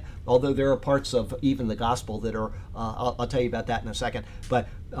planet, although there are parts of even the gospel that are, I'll tell you about that in a second, but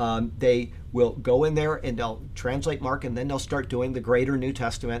they will go in there and they'll translate Mark, and then they'll start doing the greater New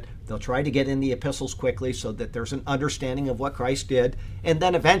Testament. They'll try to get in the epistles quickly so that there's an understanding of what Christ did. And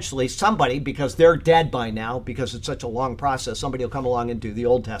then eventually somebody, because they're dead by now, because it's such a long process, somebody will come along and do the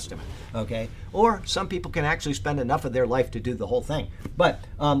Old Testament, okay? Or some people can actually spend enough of their life to do the whole thing. But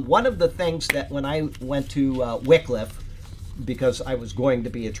one of the things that when I went to Wycliffe, because I was going to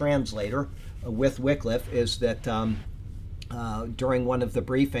be a translator with Wycliffe, is that during one of the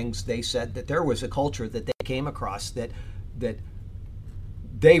briefings, they said that there was a culture that they came across that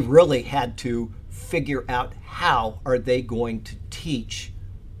they really had to figure out how are they going to teach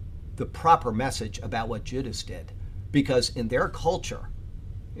the proper message about what Judas did. Because in their culture,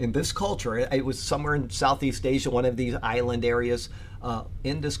 in this culture, it was somewhere in Southeast Asia, one of these island areas.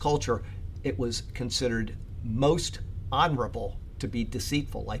 In this culture, it was considered most honorable to be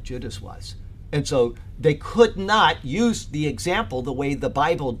deceitful, like Judas was. And so they could not use the example the way the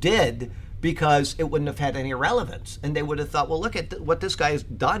Bible did, because it wouldn't have had any relevance. And they would have thought, well, look at what this guy has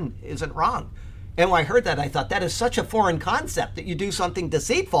done isn't wrong. And when I heard that, I thought, that is such a foreign concept, that you do something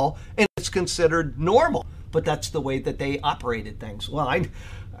deceitful and it's considered normal. But that's the way that they operated things. Well, I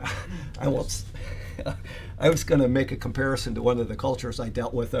won't. I was going to make a comparison to one of the cultures I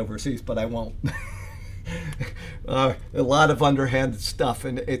dealt with overseas, but I won't. A lot of underhanded stuff,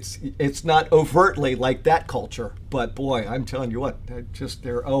 and it's not overtly like that culture. But boy, I'm telling you what,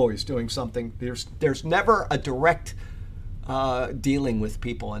 they're always doing something. There's never a direct dealing with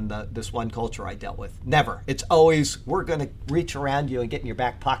people in this one culture I dealt with. Never. It's always, we're going to reach around you and get in your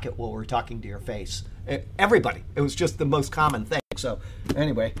back pocket while we're talking to your face. Everybody. It was just the most common thing. So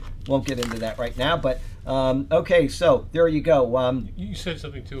anyway, won't get into that right now. But okay, so there you go. You said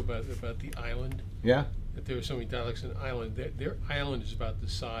something too about the island. Yeah. That there were so many dialects in Ireland. Their island is about the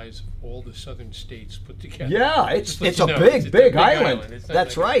size of all the southern states put together. Yeah, it's a big island.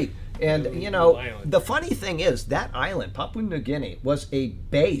 That's like right. And the funny thing is, that island, Papua New Guinea, was a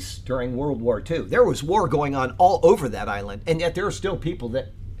base during World War II. There was war going on all over that island, and yet there are still people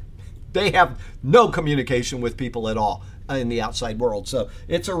that they have no communication with people at all in the outside world. So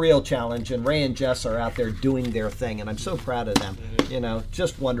it's a real challenge, and Ray and Jess are out there doing their thing, and I'm so proud of them.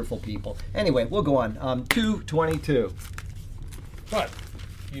 Just wonderful people. Anyway, we'll go on. 2:22. But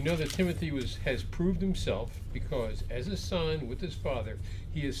you know that Timothy has proved himself, because as a son with his father,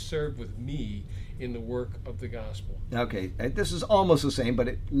 he has served with me in the work of the gospel. Okay, this is almost the same, but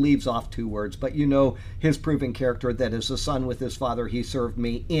it leaves off two words. But his proven character, that as a son with his father, he served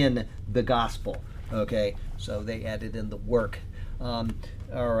me in the gospel. Okay, so they added in the work.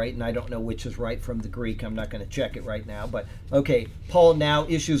 All right, and I don't know which is right from the Greek. I'm not going to check it right now. But okay, Paul now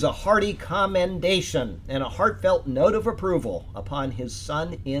issues a hearty commendation and a heartfelt note of approval upon his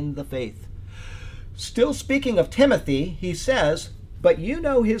son in the faith. Still speaking of Timothy, he says, but you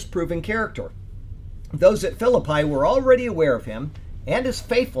know his proven character. Those at Philippi were already aware of him and his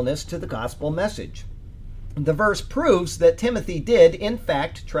faithfulness to the gospel message. The verse proves that Timothy did, in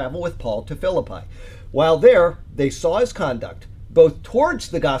fact, travel with Paul to Philippi. While there, they saw his conduct, both towards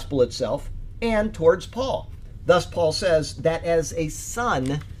the gospel itself and towards Paul. Thus, Paul says that as a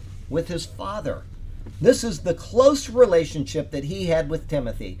son with his father. This is the close relationship that he had with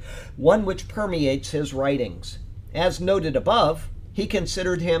Timothy, one which permeates his writings. As noted above, he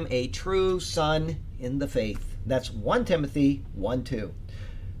considered him a true son in the faith. That's 1 Timothy 1:2.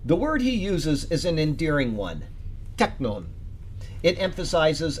 The word he uses is an endearing one, teknon. It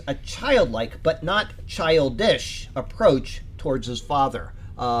emphasizes a childlike but not childish approach towards his father.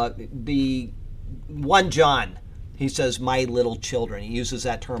 The 1 John, he says, my little children. He uses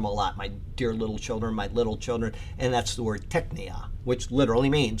that term a lot, my dear little children, my little children, and that's the word teknia, which literally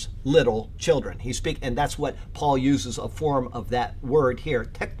means little children. And that's what Paul uses, a form of that word here,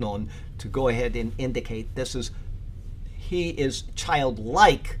 teknon, to go ahead and indicate he is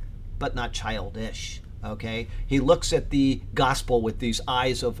childlike, but not childish. Okay? He looks at the gospel with these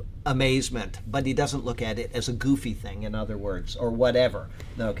eyes of amazement, but he doesn't look at it as a goofy thing, in other words, or whatever.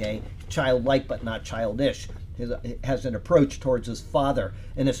 Okay? Childlike, but not childish. He has an approach towards his father,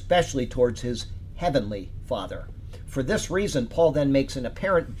 and especially towards his heavenly Father. For this reason, Paul then makes an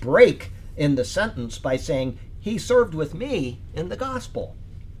apparent break in the sentence by saying, he served with me in the gospel.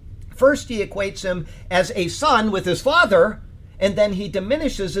 First, he equates him as a son with his father, and then he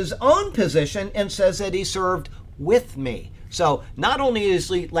diminishes his own position and says that he served with me. So not only is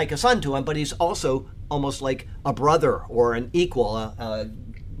he like a son to him, but he's also almost like a brother or an equal,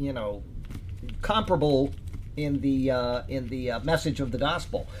 comparable in the message of the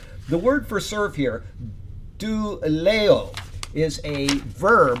gospel. The word for serve here, douleo, is a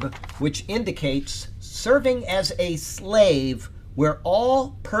verb which indicates serving as a slave where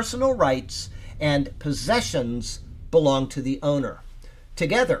all personal rights and possessions belong to the owner.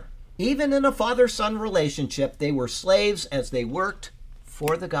 Together, even in a father-son relationship, they were slaves as they worked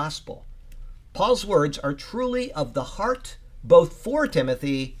for the gospel. Paul's words are truly of the heart, both for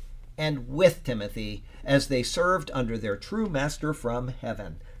Timothy and with Timothy, as they served under their true master from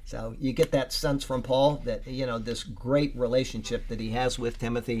heaven. So you get that sense from Paul that, this great relationship that he has with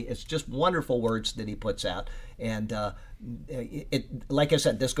Timothy. It's just wonderful words that he puts out. And like I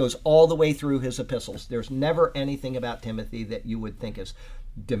said, this goes all the way through his epistles. There's never anything about Timothy that you would think is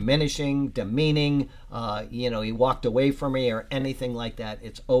diminishing, demeaning, he walked away from me or anything like that.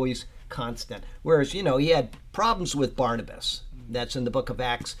 It's always constant. Whereas, he had problems with Barnabas. That's in the book of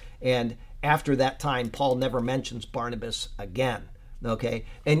Acts. And after that time, Paul never mentions Barnabas again. Okay?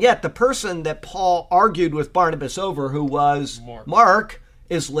 And yet the person that Paul argued with Barnabas over, who was Mark,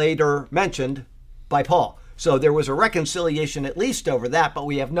 is later mentioned by Paul. So there was a reconciliation at least over that, but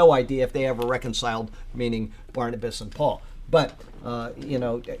we have no idea if they ever reconciled, meaning Barnabas and Paul. But,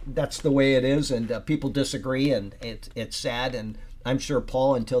 that's the way it is, and people disagree, and it's sad. And I'm sure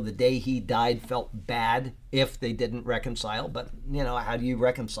Paul, until the day he died, felt bad if they didn't reconcile. But, how do you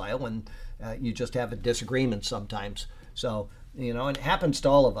reconcile when you just have a disagreement sometimes? So, and it happens to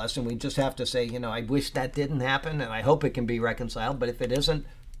all of us, and we just have to say, I wish that didn't happen, and I hope it can be reconciled. But if it isn't,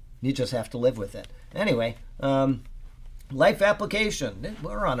 you just have to live with it. Anyway, life application.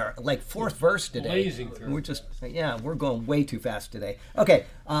 We're on our fourth verse today. Blazing through. We're going way too fast today. Okay,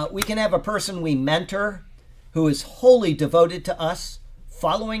 we can have a person we mentor who is wholly devoted to us,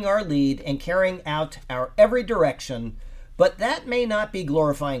 following our lead and carrying out our every direction, but that may not be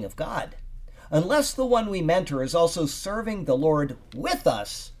glorifying of God. Unless the one we mentor is also serving the Lord with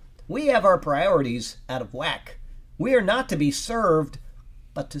us, we have our priorities out of whack. We are not to be served,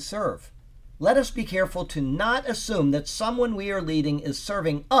 but to serve. Let us be careful to not assume that someone we are leading is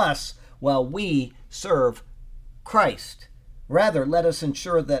serving us while we serve Christ. Rather, let us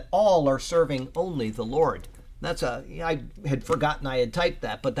ensure that all are serving only the Lord. I had forgotten I had typed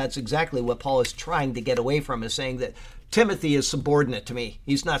that, but that's exactly what Paul is trying to get away from, is saying that Timothy is subordinate to me.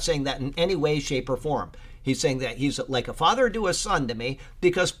 He's not saying that in any way, shape, or form. He's saying that he's like a father to a son to me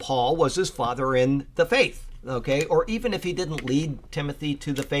because Paul was his father in the faith. Okay, or even if he didn't lead Timothy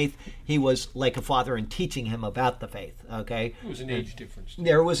to the faith, he was like a father in teaching him about the faith. Okay, there was an age difference.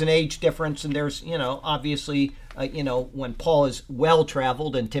 There was an age difference, and there's, obviously, when Paul is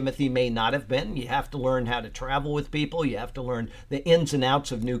well-traveled and Timothy may not have been, you have to learn how to travel with people. You have to learn the ins and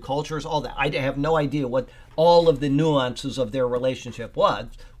outs of new cultures, all that. I have no idea what all of the nuances of their relationship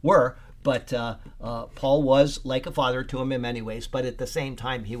were. But Paul was like a father to him in many ways, but at the same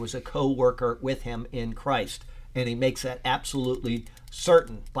time, he was a co-worker with him in Christ. And he makes that absolutely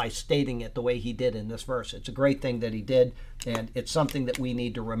certain by stating it the way he did in this verse. It's a great thing that he did, and it's something that we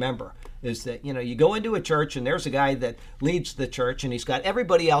need to remember, is that, you go into a church and there's a guy that leads the church and he's got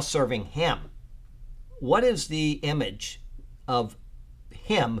everybody else serving him. What is the image of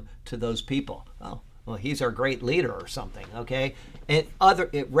him to those people? Well, he's our great leader or something, okay? And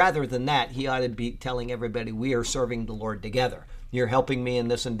rather than that, he ought to be telling everybody we are serving the Lord together. You're helping me in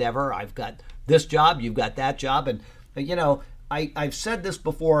this endeavor. I've got this job. You've got that job. And, I've said this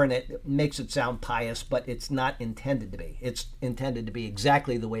before, and it makes it sound pious, but it's not intended to be. It's intended to be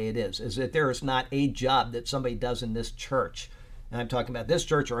exactly the way it is that there is not a job that somebody does in this church, and I'm talking about this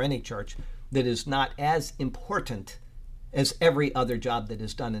church or any church, that is not as important as every other job that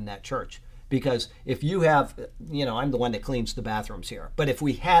is done in that church. Because if you have, I'm the one that cleans the bathrooms here, but if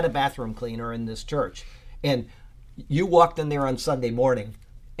we had a bathroom cleaner in this church and you walked in there on Sunday morning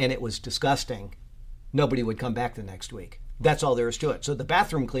and it was disgusting, nobody would come back the next week. That's all there is to it. So the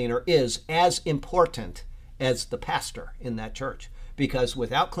bathroom cleaner is as important as the pastor in that church. Because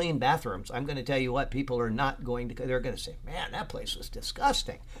without clean bathrooms, I'm going to tell you what, people are not going to, they're going to say, man, that place was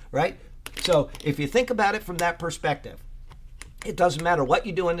disgusting, right? So if you think about it from that perspective, it doesn't matter what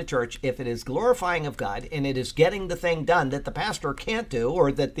you do in the church. If it is glorifying of God and it is getting the thing done that the pastor can't do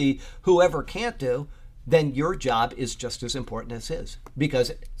or that the whoever can't do, then your job is just as important as his, because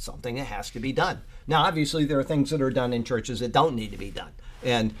it's something that has to be done. Now, obviously, there are things that are done in churches that don't need to be done.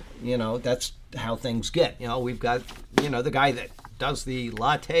 And, that's how things get. We've got, the guy that does the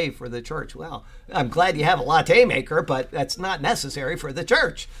latte for the church. Well, I'm glad you have a latte maker, but that's not necessary for the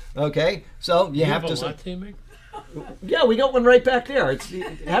church. Okay? So you have to... latte maker? Yeah, we got one right back there.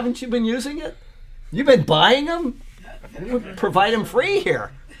 Haven't you been using it? You've been buying them? We provide them free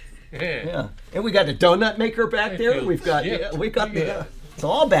here. Yeah. And we got a donut maker back there. We've got it's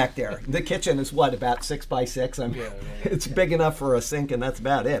all back there. The kitchen is about 6 by 6. It's big enough for a sink, and that's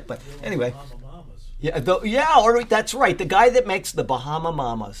about it. But anyway, that's right. The guy that makes the Bahama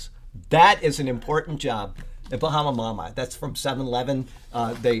Mamas, that is an important job. The Bahama Mama. That's from 7-Eleven.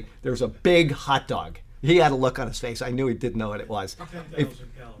 There's a big hot dog. He had a look on his face. I knew he didn't know what it was.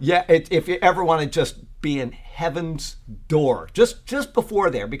 If you ever want to just be in heaven's door, just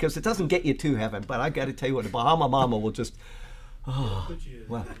before there, because it doesn't get you to heaven. But I got to tell you what, a Bahama Mama will just. Oh,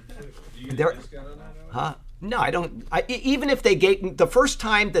 well. Do you get a discount on that? Huh? No, I don't. Even if they gave the first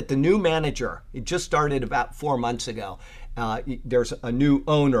time that the new manager, it just started about 4 months ago. There's a new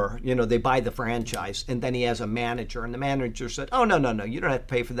owner, they buy the franchise, and then he has a manager, and the manager said, "Oh no, you don't have to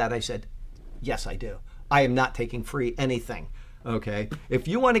pay for that." I said, "Yes, I do. I am not taking free anything." Okay. If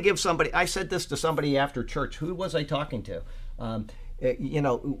you want to give somebody, I said this to somebody after church. Who was I talking to? You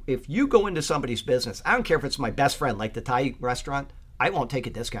know, if you go into somebody's business, I don't care if it's my best friend, like the Thai restaurant, I won't take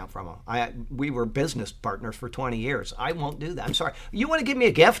a discount from them. We were business partners for 20 years. I won't do that. I'm sorry. You want to give me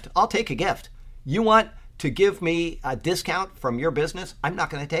a gift? I'll take a gift. You want to give me a discount from your business? I'm not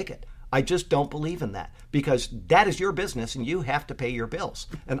going to take it. I just don't believe in that, because that is your business and you have to pay your bills.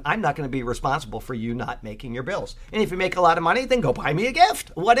 And I'm not going to be responsible for you not making your bills. And if you make a lot of money, then go buy me a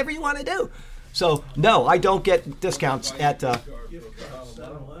gift, whatever you want to do. So, no, I don't get discounts at, a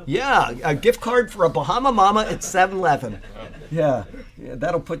gift card for a Bahama Mama at 7-Eleven. Yeah,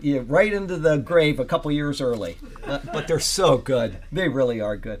 that'll put you right into the grave a couple years early. But they're so good. They really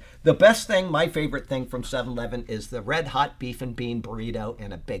are good. The best thing, my favorite thing from 7-Eleven is the red hot beef and bean burrito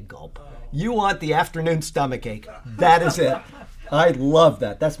and a big gulp. You want the afternoon stomach ache. That is it. I love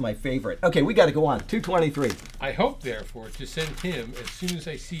that. That's my favorite. Okay, we got to go on. 223. I hope, therefore, to send him as soon as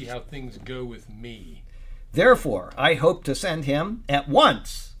I see how things go with me. Therefore, I hope to send him at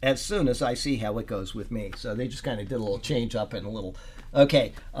once, as soon as I see how it goes with me. So they just kind of did a little change up and a little.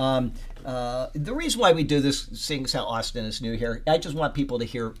 Okay. The reason why we do this, seeing as how Austin is new here, I just want people to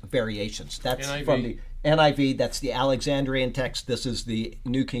hear variations. That's NIV. From the NIV. That's the Alexandrian text. This is the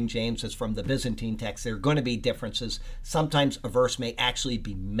New King James. It's from the Byzantine text. There are going to be differences. Sometimes a verse may actually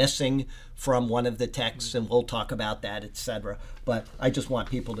be missing from one of the texts, and we'll talk about that, etc. But I just want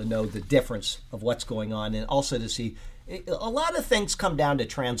people to know the difference of what's going on, and also to see a lot of things come down to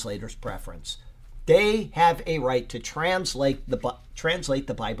translators' preference. They have a right to translate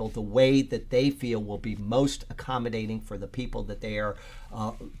the Bible the way that they feel will be most accommodating for the people that they are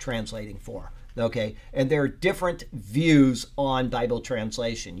translating for. Okay, and there are different views on Bible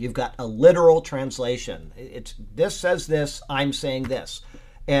translation. You've got a literal translation. It's this says this, I'm saying this.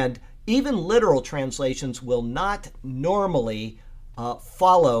 And even literal translations will not normally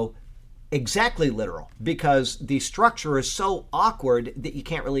follow exactly literal, because the structure is so awkward that you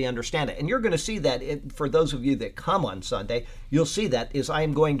can't really understand it. And you're going to see that for those of you that come on Sunday, you'll see that is I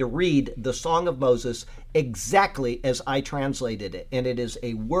am going to read the Song of Moses exactly as I translated it. And it is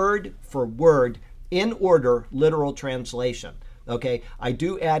a word for word, in order, literal translation. Okay, I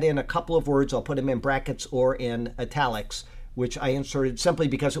do add in a couple of words. I'll put them in brackets or in italics, which I inserted simply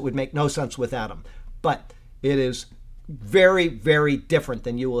because it would make no sense without them. But it is very, very different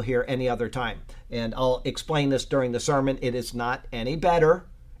than you will hear any other time. And I'll explain this during the sermon. It is not any better.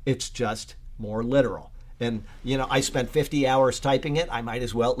 It's just more literal. And, you know, I spent 50 hours typing it. I might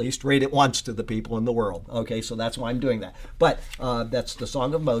as well at least read it once to the people in the world. Okay, so that's why I'm doing that. But that's the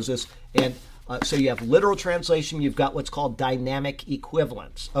Song of Moses. And so you have literal translation. You've got what's called dynamic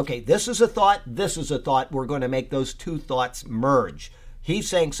equivalence. Okay, this is a thought. This is a thought. We're going to make those two thoughts merge. He's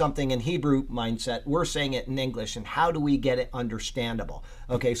saying something in Hebrew mindset. We're saying it in English. And how do we get it understandable?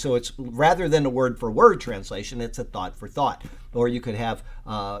 Okay, so it's rather than a word for word translation, it's a thought for thought. Or you could have,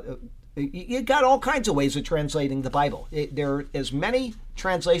 you got all kinds of ways of translating the Bible. There are as many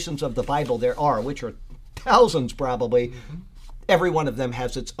translations of the Bible there are, which are thousands probably. Mm-hmm. Every one of them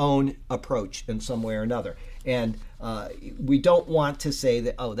has its own approach in some way or another. And we don't want to say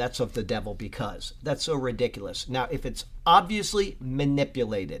that, oh, that's of the devil, because that's so ridiculous. Now, if it's obviously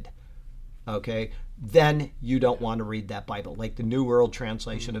manipulated, okay, then you don't want to read that Bible, like the New World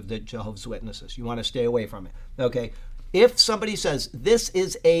Translation of the Jehovah's Witnesses. You want to stay away from it, okay? If somebody says this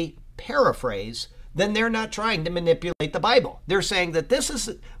is a paraphrase, then they're not trying to manipulate the Bible. They're saying that this is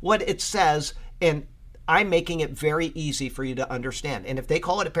what it says, and I'm making it very easy for you to understand. And if they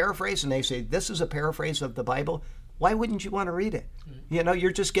call it a paraphrase and they say this is a paraphrase of the Bible, why wouldn't you want to read it? You know,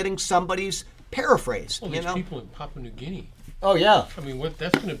 you're just getting somebody's paraphrase. Well, there's people in Papua New Guinea. Oh, yeah. I mean, what?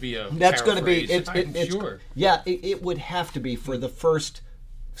 That's going to be a That's going to be, I'm sure. Yeah, it would have to be for the first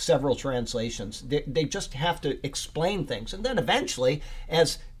several translations. They just have to explain things. And then eventually,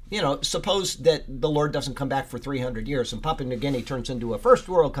 as you know, suppose that the Lord doesn't come back for 300 years and Papua New Guinea turns into a first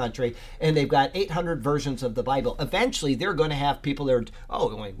world country and they've got 800 versions of the Bible. Eventually, they're going to have people that are,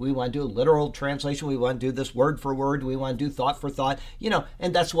 oh, we want to do a literal translation. We want to do this word for word. We want to do thought for thought, you know,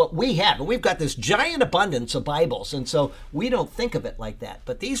 and that's what we have. And we've got this giant abundance of Bibles. And so we don't think of it like that.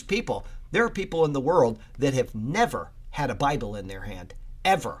 But these people, there are people in the world that have never had a Bible in their hand,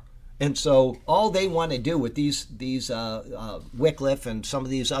 ever. And so all they want to do with these Wycliffe and some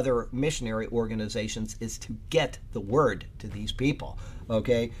of these other missionary organizations is to get the word to these people,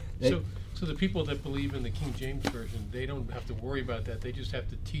 okay? So the people that believe in the King James Version, they don't have to worry about that. They just have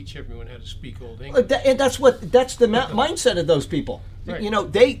to teach everyone how to speak Old English. And that's the mindset of those people. Right. You know,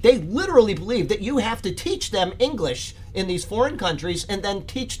 they literally believe that you have to teach them English in these foreign countries and then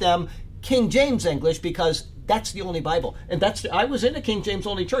teach them King James English because that's the only Bible. And I was in a King James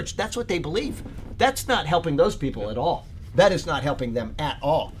only church. That's what they believe. That's not helping those people at all. That is not helping them at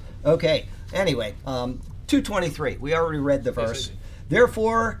all. Okay, anyway, 2:23. We already read the verse. Yes,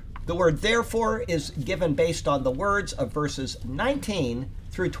 Therefore, the word therefore is given based on the words of verses 19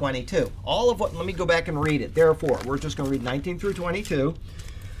 through 22. All of what, let me go back and read it. Therefore, we're just going to read 19 through 22,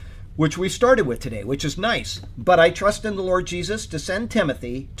 which we started with today, which is nice. But I trust in the Lord Jesus to send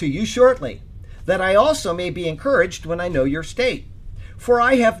Timothy to you shortly, that I also may be encouraged when I know your state. For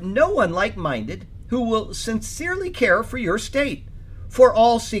I have no one like-minded who will sincerely care for your state. For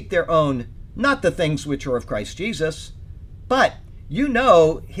all seek their own, not the things which are of Christ Jesus. But you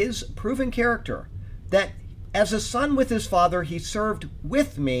know his proven character, that as a son with his father, he served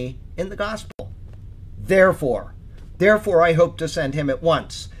with me in the gospel. Therefore I hope to send him at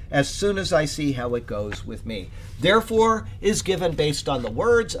once, as soon as I see how it goes with me. Therefore is given based on the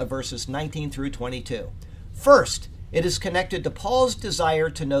words of verses 19 through 22. First, it is connected to Paul's desire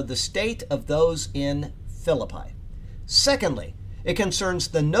to know the state of those in Philippi. Secondly, it concerns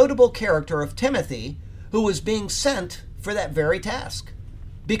the notable character of Timothy, who was being sent for that very task.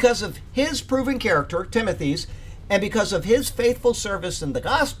 Because of his proven character, Timothy's, and because of his faithful service in the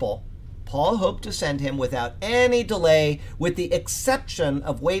gospel, Paul hoped to send him without any delay, with the exception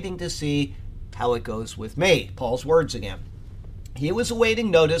of waiting to see how it goes with me. Paul's words again. He was awaiting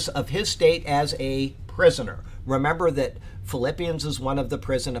notice of his state as a prisoner. Remember that Philippians is one of the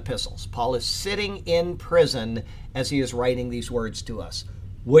prison epistles. Paul is sitting in prison as he is writing these words to us.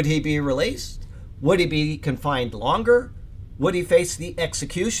 Would he be released? Would he be confined longer? Would he face the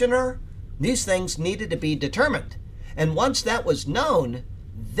executioner? These things needed to be determined. And once that was known,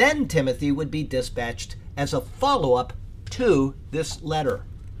 then Timothy would be dispatched as a follow-up to this letter.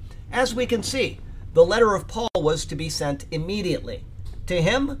 As we can see, the letter of Paul was to be sent immediately. To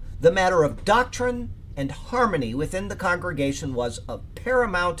him, the matter of doctrine and harmony within the congregation was of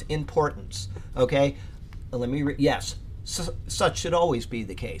paramount importance. Okay? Let me yes. Such should always be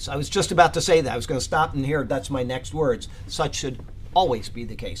the case. I was just about to say that. I was going to stop and here. That's my next words. Such should always be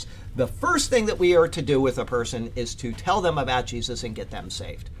the case. The first thing that we are to do with a person is to tell them about Jesus and get them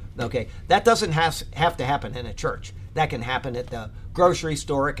saved. Okay? That doesn't have to happen in a church. That can happen at the grocery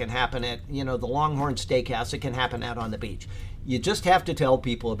store. It can happen at, the Longhorn Steakhouse. It can happen out on the beach. You just have to tell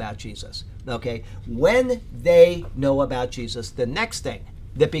people about Jesus. Okay? When they know about Jesus, the next thing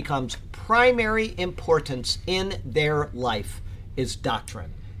that becomes primary importance in their life is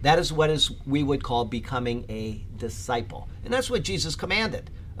doctrine. That is what we would call becoming a disciple. And that's what Jesus commanded.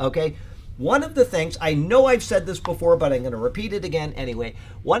 Okay? One of the things, I know I've said this before, but I'm going to repeat it again anyway.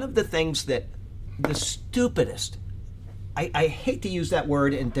 One of the things that the stupidest, I hate to use that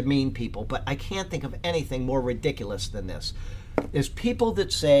word and demean people, but I can't think of anything more ridiculous than this, is people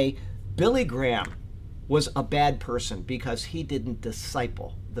that say Billy Graham was a bad person because he didn't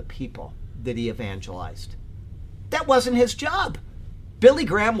disciple the people that he evangelized. That wasn't his job. Billy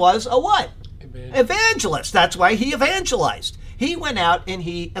Graham was a what? Evangelist. That's why he evangelized. He went out and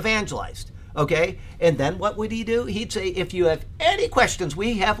he evangelized. Okay? And then what would he do? He'd say, if you have any questions,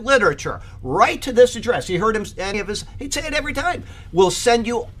 we have literature. Write to this address. You heard him, he'd say it every time. We'll send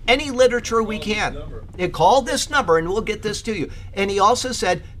you any literature we can. And call this number and we'll get this to you. And he also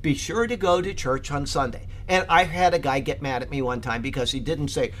said, be sure to go to church on Sunday. And I had a guy get mad at me one time because he didn't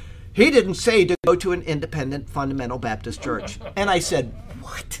say to go to an independent fundamental Baptist church. And I said,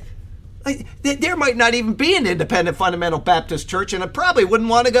 what? There might not even be an independent fundamental Baptist church, and I probably wouldn't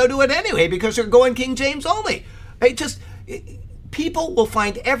want to go to it anyway because they're going King James only. People will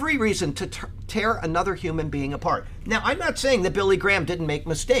find every reason to tear another human being apart. Now, I'm not saying that Billy Graham didn't make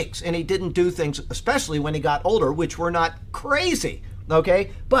mistakes, and he didn't do things, especially when he got older, which were not crazy,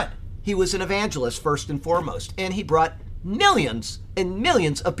 okay? But he was an evangelist first and foremost, and he brought millions and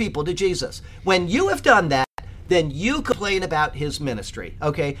millions of people to Jesus. When you have done that, then you complain about his ministry,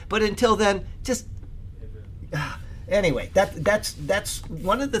 okay? But until then, just anyway, that's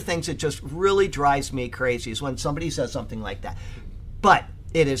one of the things that just really drives me crazy is when somebody says something like that. But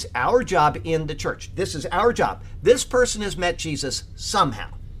it is our job in the church. This is our job. This person has met Jesus somehow,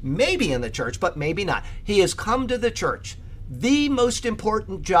 maybe in the church, but maybe not. He has come to the church. The most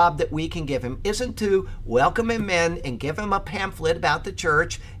important job that we can give him isn't to welcome him in and give him a pamphlet about the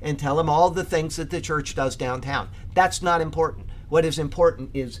church and tell him all the things that the church does downtown. That's not important. What is important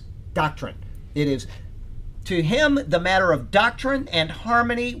is doctrine. It is, to him, the matter of doctrine and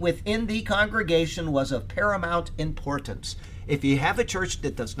harmony within the congregation was of paramount importance. If you have a church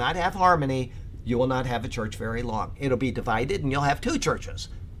that does not have harmony, you will not have a church very long. It'll be divided and you'll have two churches.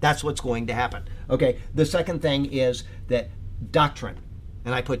 That's what's going to happen. Okay, the second thing is that doctrine.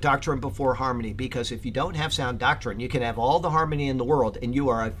 And I put doctrine before harmony because if you don't have sound doctrine, you can have all the harmony in the world and you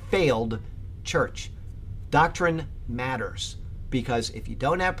are a failed church. Doctrine matters, because if you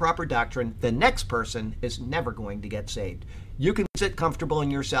don't have proper doctrine, the next person is never going to get saved. You can sit comfortable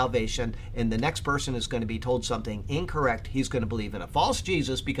in your salvation, and the next person is going to be told something incorrect. He's going to believe in a false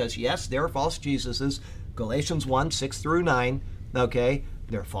Jesus, because yes, there are false Jesuses. Galatians 1, 6 through 9, okay?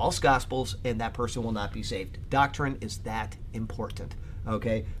 They're false gospels, and that person will not be saved. Doctrine is that important,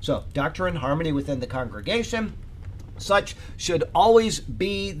 okay? So, doctrine, harmony within the congregation, such should always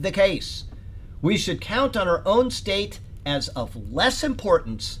be the case. We should count on our own state as of less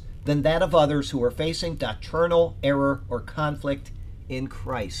importance than that of others who are facing doctrinal error or conflict in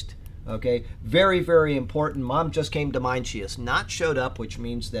Christ. Okay, very, very important. Mom just came to mind. She has not showed up, which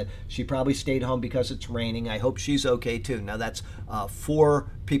means that she probably stayed home because it's raining. I hope she's okay too. Now that's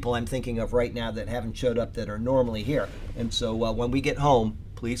 4 people I'm thinking of right now that haven't showed up that are normally here. And so when we get home,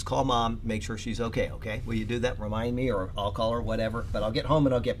 please call Mom, make sure she's okay, okay? Will you do that? Remind me, or I'll call her, whatever. But I'll get home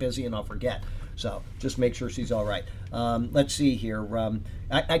and I'll get busy and I'll forget. So just make sure she's all right. Let's see here.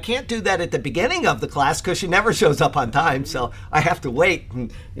 I can't do that at the beginning of the class because she never shows up on time, so I have to wait.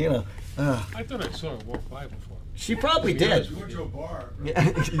 And, you know. I thought I saw her walk by before. She probably did. You went to a bar.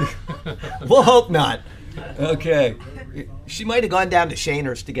 We'll hope not. Okay. She might have gone down to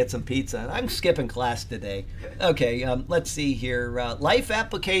Shaner's to get some pizza. I'm skipping class today. Okay, let's see here. Life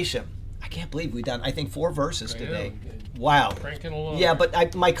application. I can't believe we've done, I think, 4 verses today. Wow. Cranking along. Yeah,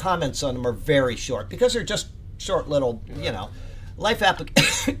 but my comments on them are very short because they're just short little, you know. Life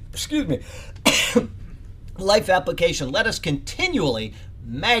application. Excuse me. Life application. Let us continually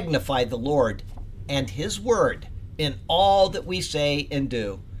magnify the Lord and His Word in all that we say and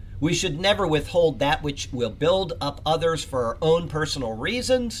do. We should never withhold that which will build up others for our own personal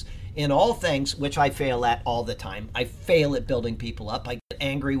reasons. In all things, which I fail at all the time. I fail at building people up. I get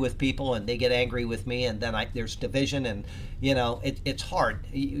angry with people and they get angry with me, and then there's division, and you know, it's hard.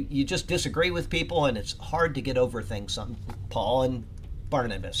 You just disagree with people and it's hard to get over things. Paul and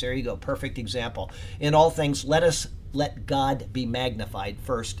Barnabas, there you go, perfect example. In all things, let God be magnified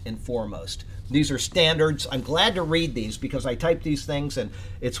first and foremost. These are standards. I'm glad to read these because I type these things and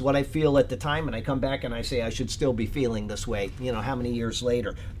it's what I feel at the time, and I come back and I say I should still be feeling this way, you know, how many years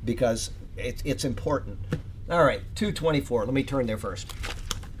later, because it's important. All right, 224. Let me turn there first.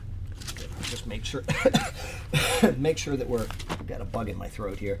 Just make sure that I've got a bug in my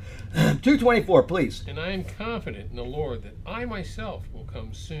throat here. 224, please. And I am confident in the Lord that I myself will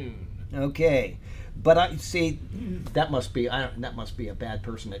come soon. Okay. But I see that must be a bad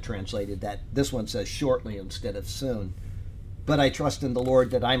person that translated that. This one says shortly instead of soon. But I trust in the Lord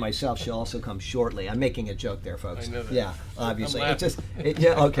that I myself shall also come shortly. I'm making a joke there, folks. I know that. Yeah, obviously.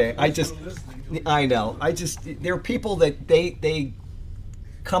 Okay. I know. There are people that they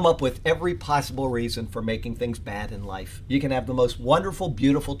come up with every possible reason for making things bad in life. You can have the most wonderful,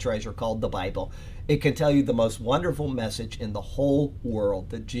 beautiful treasure called the Bible. It can tell you the most wonderful message in the whole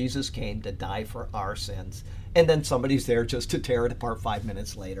world, that Jesus came to die for our sins. And then somebody's there just to tear it apart 5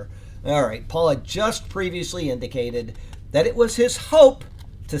 minutes later. All right, Paul had just previously indicated that it was his hope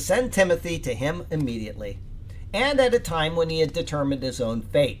to send Timothy to him immediately, and at a time when he had determined his own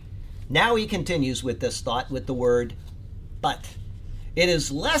fate. Now he continues with this thought with the word, but. It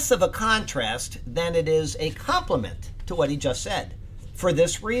is less of a contrast than it is a complement to what he just said. For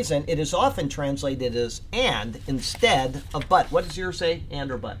this reason, it is often translated as and instead of but. What does yours say,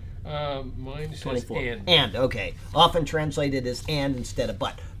 and or but? Mine says 24. and. And, okay. Often translated as and instead of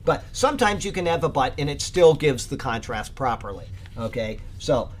but. But sometimes you can have a but and it still gives the contrast properly. Okay?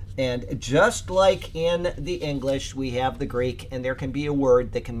 So, and just like in the English, we have the Greek, and there can be a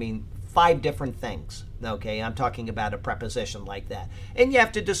word that can mean 5 different things. Okay, I'm talking about a preposition like that. And you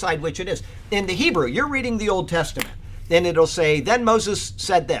have to decide which it is. In the Hebrew, you're reading the Old Testament, and it'll say, then Moses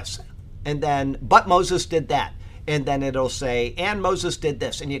said this, and then, but Moses did that. And then it'll say, and Moses did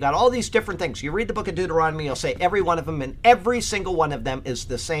this. And you got all these different things. You read the book of Deuteronomy, you'll say every one of them, and every single one of them is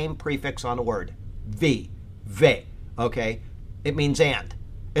the same prefix on a word. Ve. Okay? It means and.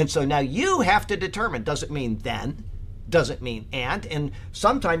 And so now you have to determine, does it mean then? Does it mean and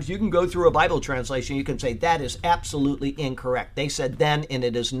sometimes you can go through a Bible translation, you can say that is absolutely incorrect. They said then, and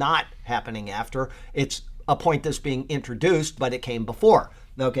it is not happening after. It's a point that's being introduced, but it came before.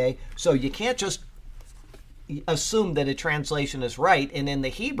 Okay? So you can't just assume that a translation is right, and in the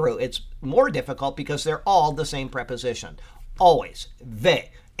Hebrew it's more difficult because they're all the same preposition. Always. Ve.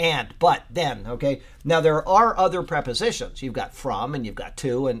 And, but, then, okay? Now, there are other prepositions. You've got from, and you've got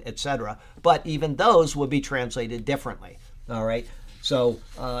to, and etc. But even those would be translated differently, all right? So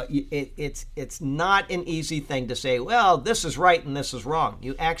it's not an easy thing to say, well, this is right and this is wrong.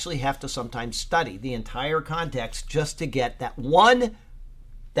 You actually have to sometimes study the entire context just to get that one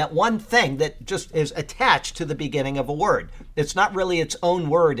that one thing that just is attached to the beginning of a word. It's not really its own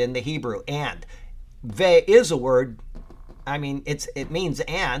word in the Hebrew, and. Ve is a word, I mean, it means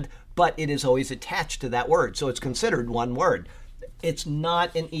and, but it is always attached to that word, so it's considered one word. It's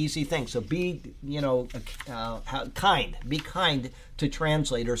not an easy thing, so be, kind. Be kind to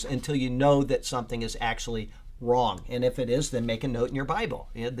translators until you know that something is actually wrong. And if it is, then make a note in your Bible.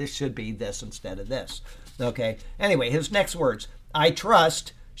 This should be this instead of this. Okay, anyway, his next words, I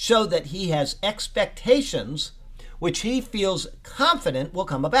trust, show that he has expectations which he feels confident will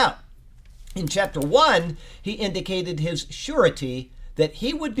come about. In chapter 1, he indicated his surety that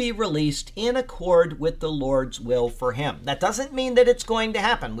he would be released in accord with the Lord's will for him. That doesn't mean that it's going to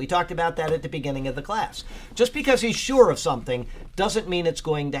happen. We talked about that at the beginning of the class. Just because he's sure of something doesn't mean it's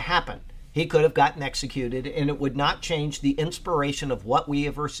going to happen. He could have gotten executed, and it would not change the inspiration of what we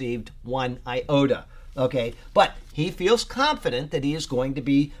have received one iota. Okay, but he feels confident that he is going to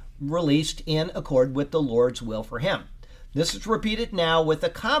be released in accord with the Lord's will for him. This is repeated now with a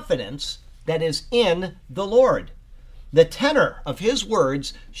confidence that is in the Lord. The tenor of his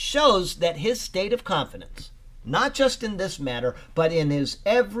words shows that his state of confidence, not just in this matter, but in his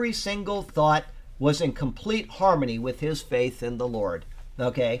every single thought, was in complete harmony with his faith in the Lord.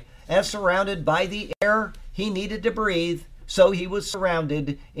 Okay? As surrounded by the air he needed to breathe, so he was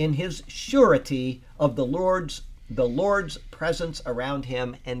surrounded in his surety of the Lord's presence around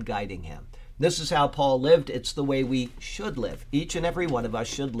him and guiding him. This is how Paul lived. It's the way we should live. Each and every one of us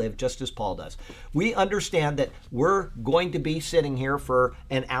should live just as Paul does. We understand that we're going to be sitting here for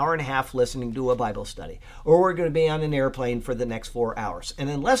an hour and a half listening to a Bible study, or we're going to be on an airplane for the next 4 hours. And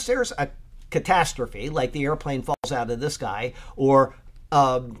unless there's a catastrophe, like the airplane falls out of the sky, or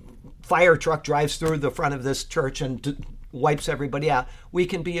a fire truck drives through the front of this church and wipes everybody out, we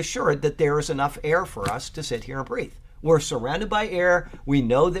can be assured that there is enough air for us to sit here and breathe. We're surrounded by air. We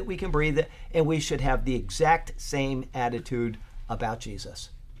know that we can breathe it, and we should have the exact same attitude about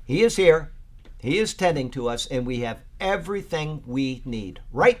Jesus. He is here. He is tending to us, and we have everything we need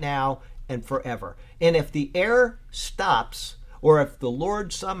right now and forever. And if the air stops, or if the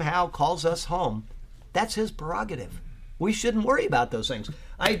Lord somehow calls us home, that's his prerogative. We shouldn't worry about those things.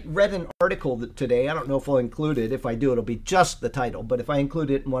 I read an article today. I don't know if I'll include it. If I do, it'll be just the title. But if I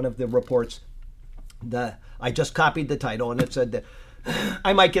include it in one of the reports, I just copied the title, and it said that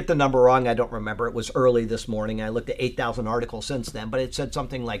I might get the number wrong. I don't remember. It was early this morning. I looked at 8,000 articles since then, but it said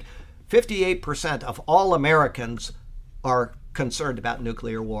something like 58% of all Americans are concerned about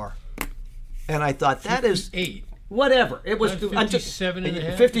nuclear war. And I thought that is 58. Whatever. It was 57 and a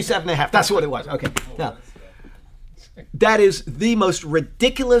half. 57 and a half. That's what it was. Okay. Now, that is the most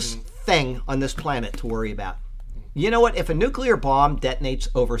ridiculous thing on this planet to worry about. You know what? If a nuclear bomb detonates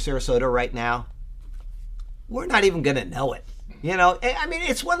over Sarasota right now, we're not even going to know it. You know, I mean,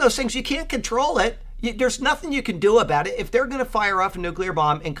 it's one of those things, you can't control it. There's nothing you can do about it. If they're going to fire off a nuclear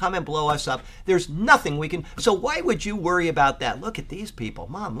bomb and come and blow us up, there's nothing we can. So why would you worry about that? Look at these people.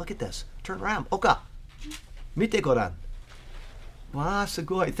 Mom, look at this. Turn around. Oka. Mite koran. Wow,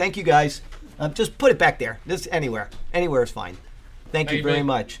 sugoi. Thank you, guys. Just put it back there. This anywhere. Anywhere is fine. Thank you very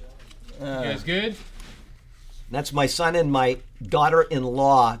much. You guys good? That's my son and my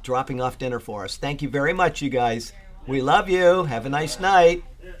daughter-in-law dropping off dinner for us. Thank you very much, you guys. We love you. Have a nice night.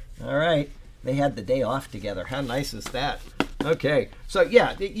 All right. They had the day off together. How nice is that? Okay. So,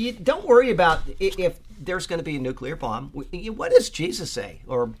 yeah, you don't worry about if there's going to be a nuclear bomb. What does Jesus say?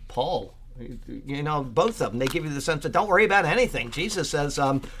 Or Paul? You know, both of them. They give you the sense that don't worry about anything. Jesus says,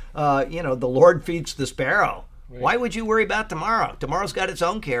 the Lord feeds the sparrow. Right. Why would you worry about tomorrow? Tomorrow's got its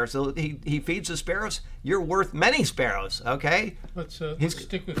own care. So he feeds the sparrows. You're worth many sparrows, okay? Let's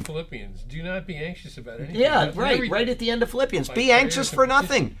stick with Philippians. Do not be anxious about anything. Yeah, right at the end of Philippians. Be anxious for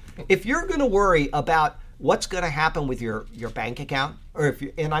nothing. If you're going to worry about what's going to happen with your bank account, or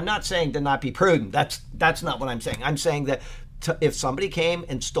and I'm not saying to not be prudent. That's not what I'm saying. I'm saying that if somebody came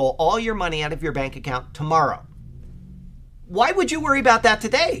and stole all your money out of your bank account tomorrow, why would you worry about that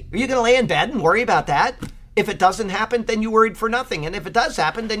today? Are you going to lay in bed and worry about that? If it doesn't happen, then you worried for nothing. And if it does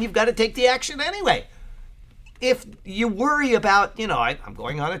happen, then you've got to take the action anyway. If you worry about, I'm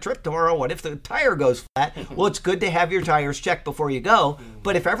going on a trip tomorrow. What if the tire goes flat? Well, it's good to have your tires checked before you go.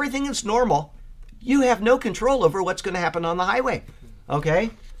 But if everything is normal, you have no control over what's going to happen on the highway. Okay?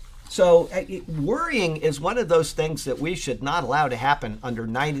 So worrying is one of those things that we should not allow to happen under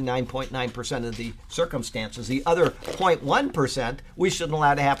 99.9% of the circumstances. The other 0.1% we shouldn't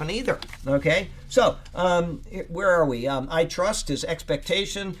allow to happen either. Okay? So where are we? I trust his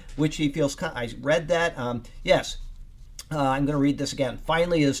expectation, which he feels. I read that. Yes. I'm going to read this again.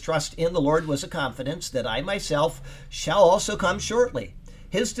 Finally, his trust in the Lord was a confidence that I myself shall also come shortly.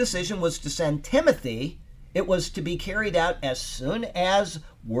 his decision was to send Timothy. It was to be carried out as soon as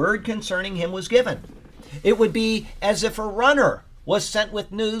word concerning him was given. It would be as if a runner was sent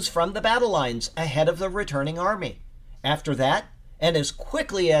with news from the battle lines ahead of the returning army. After that, and as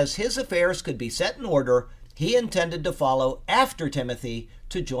quickly as his affairs could be set in order, he intended to follow after Timothy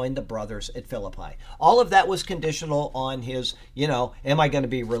to join the brothers at Philippi. All of that was conditional on his, am I going to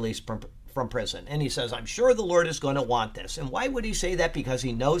be released from prison? And he says, I'm sure the Lord is going to want this. And why would he say that? Because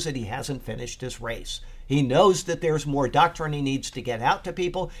he knows that he hasn't finished his race. He knows that there's more doctrine he needs to get out to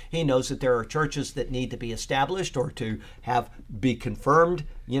people. He knows that there are churches that need to be established or to be confirmed,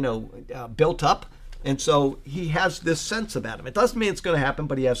 built up. And so he has this sense about him. It doesn't mean it's going to happen,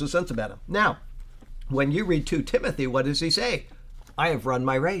 but he has a sense about him. Now, when you read 2 Timothy, what does he say? I have run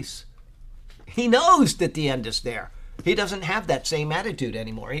my race. He knows that the end is there. He doesn't have that same attitude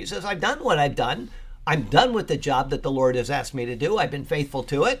anymore. He says, I've done what I've done. I'm done with the job that the Lord has asked me to do. I've been faithful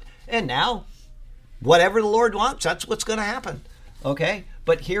to it. And now, whatever the Lord wants, that's what's going to happen. Okay?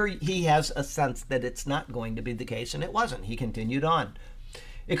 But here he has a sense that it's not going to be the case, and it wasn't. He continued on.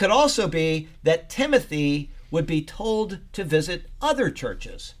 It could also be that Timothy would be told to visit other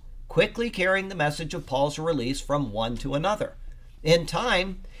churches, quickly carrying the message of Paul's release from one to another. In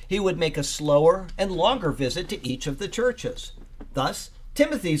time, he would make a slower and longer visit to each of the churches. Thus,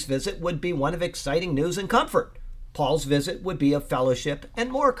 Timothy's visit would be one of exciting news and comfort. Paul's visit would be of fellowship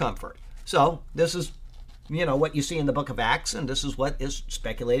and more comfort. So this is, what you see in the book of Acts, and this is what is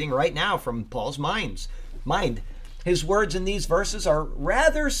speculating right now from Paul's mind. His words in these verses are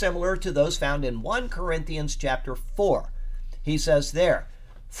rather similar to those found in 1 Corinthians chapter 4. He says there,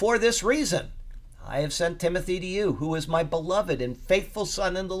 for this reason, I have sent Timothy to you, who is my beloved and faithful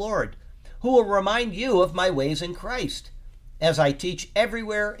son in the Lord, who will remind you of my ways in Christ, as I teach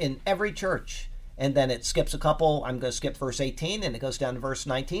everywhere in every church. And then it skips a couple. I'm going to skip verse 18, and it goes down to verse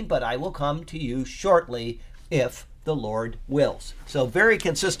 19, but I will come to you shortly if the Lord wills. So very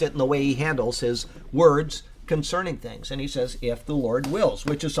consistent in the way he handles his words concerning things. And he says, if the Lord wills,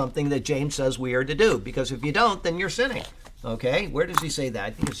 which is something that James says we are to do, because if you don't, then you're sinning. Okay, where does he say that? I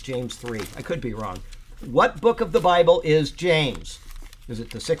think it's James 3. I could be wrong. What book of the Bible is James? Is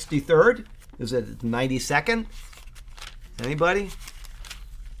it the 63rd? Is it the 92nd? Anybody?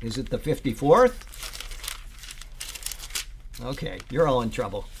 Is it the 54th? Okay, you're all in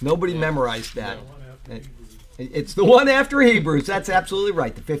trouble. Nobody memorized that. It's the one after Hebrews. That's absolutely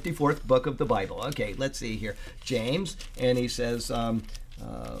right. The 54th book of the Bible. Okay, let's see here. James, and he says,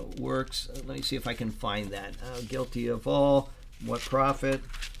 works. Let me see if I can find that. Guilty of all. What profit?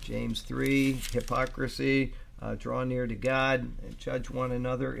 James 3. Hypocrisy. Draw near to God and judge one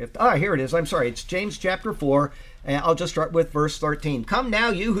another. Here it is. I'm sorry. It's James chapter 4. And I'll just start with verse 13. Come now,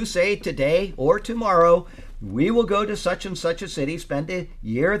 you who say today or tomorrow, we will go to such and such a city, spend a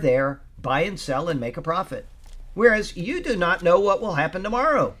year there, buy and sell and make a profit. Whereas you do not know what will happen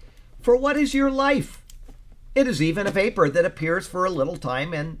tomorrow. For what is your life? It is even a vapor that appears for a little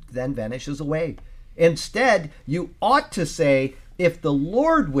time and then vanishes away. Instead, you ought to say, if the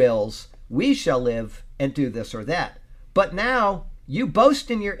Lord wills, we shall live and do this or that. But now you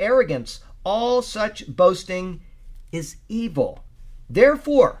boast in your arrogance. All such boasting is evil.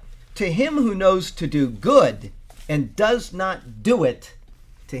 Therefore, to him who knows to do good and does not do it,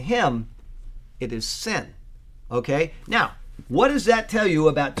 to him it is sin. Okay? Now, what does that tell you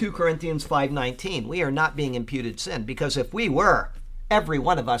about 2 Corinthians 5:19? We are not being imputed sin, because if we were, every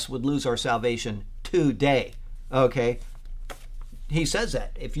one of us would lose our salvation today. Okay? He says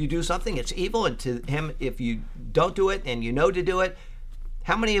that. If you do something, it's evil, and to him, if you don't do it and you know to do it,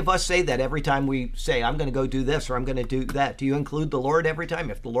 how many of us say that every time we say, I'm going to go do this or I'm going to do that? Do you include the Lord every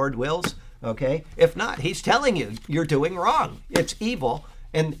time, if the Lord wills? Okay? If not, he's telling you, you're doing wrong. It's evil.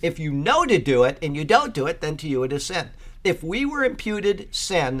 And if you know to do it and you don't do it, then to you it is sin. If we were imputed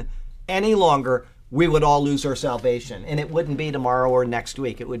sin any longer, we would all lose our salvation. And it wouldn't be tomorrow or next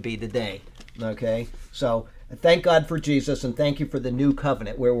week. It would be today. Okay? So thank God for Jesus, and thank you for the new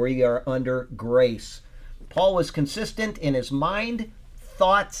covenant where we are under grace. Paul was consistent in his mind,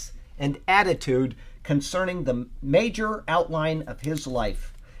 thoughts, and attitude concerning the major outline of his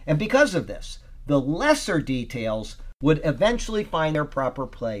life. And because of this, the lesser details would eventually find their proper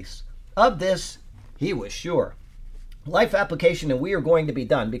place. Of this, he was sure. Life application, and we are going to be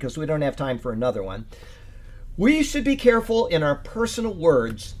done because we don't have time for another one. We should be careful in our personal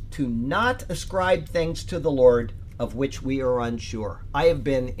words to not ascribe things to the Lord of which we are unsure. I have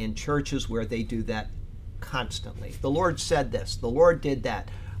been in churches where they do that constantly. The Lord said this. The Lord did that.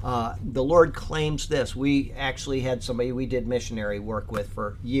 The Lord claims this. We actually had somebody we did missionary work with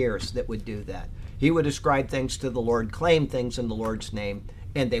for years that would do that. He would ascribe things to the Lord, claim things in the Lord's name,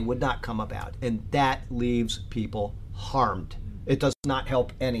 and they would not come about. And that leaves people harmed. It does not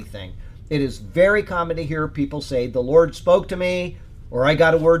help anything. It is very common to hear people say, the Lord spoke to me, or I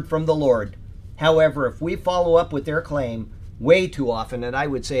got a word from the Lord. However, if we follow up with their claim way too often, and I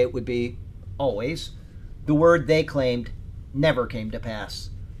would say it would be always, the word they claimed never came to pass.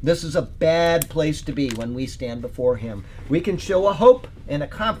 This is a bad place to be when we stand before Him. We can show a hope and a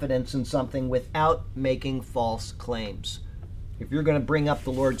confidence in something without making false claims. If you're going to bring up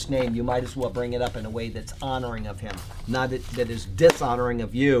the Lord's name, you might as well bring it up in a way that's honoring of Him, not that is dishonoring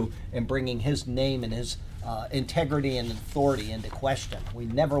of you and bringing His name and His integrity and authority into question. We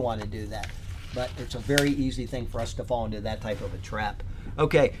never want to do that. But it's a very easy thing for us to fall into that type of a trap.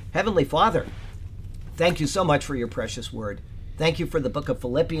 Okay, Heavenly Father, thank you so much for your precious word. Thank you for the book of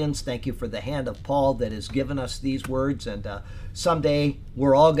Philippians. Thank you for the hand of Paul that has given us these words. And someday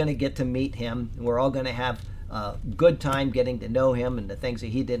we're all going to get to meet him. We're all going to have a good time getting to know him and the things that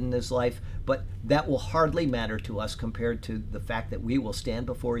he did in his life. But that will hardly matter to us compared to the fact that we will stand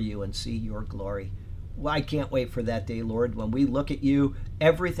before you and see your glory. Well, I can't wait for that day, Lord. When we look at you,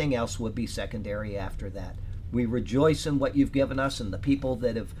 everything else will be secondary after that. We rejoice in what you've given us and the people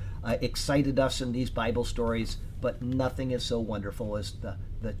that have excited us in these Bible stories, but nothing is so wonderful as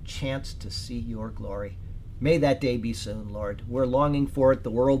the chance to see your glory. May that day be soon, Lord. We're longing for it.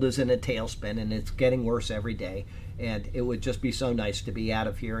 The world is in a tailspin, and it's getting worse every day, and it would just be so nice to be out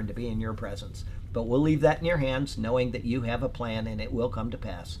of here and to be in your presence. But we'll leave that in your hands, knowing that you have a plan, and it will come to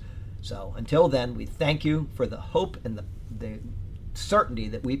pass. So until then, we thank you for the hope and the certainty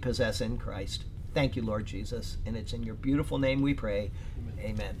that we possess in Christ. Thank you, Lord Jesus. And it's in your beautiful name we pray.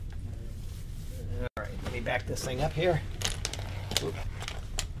 Amen. All right, let me back this thing up here. All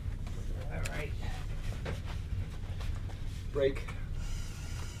right. Break.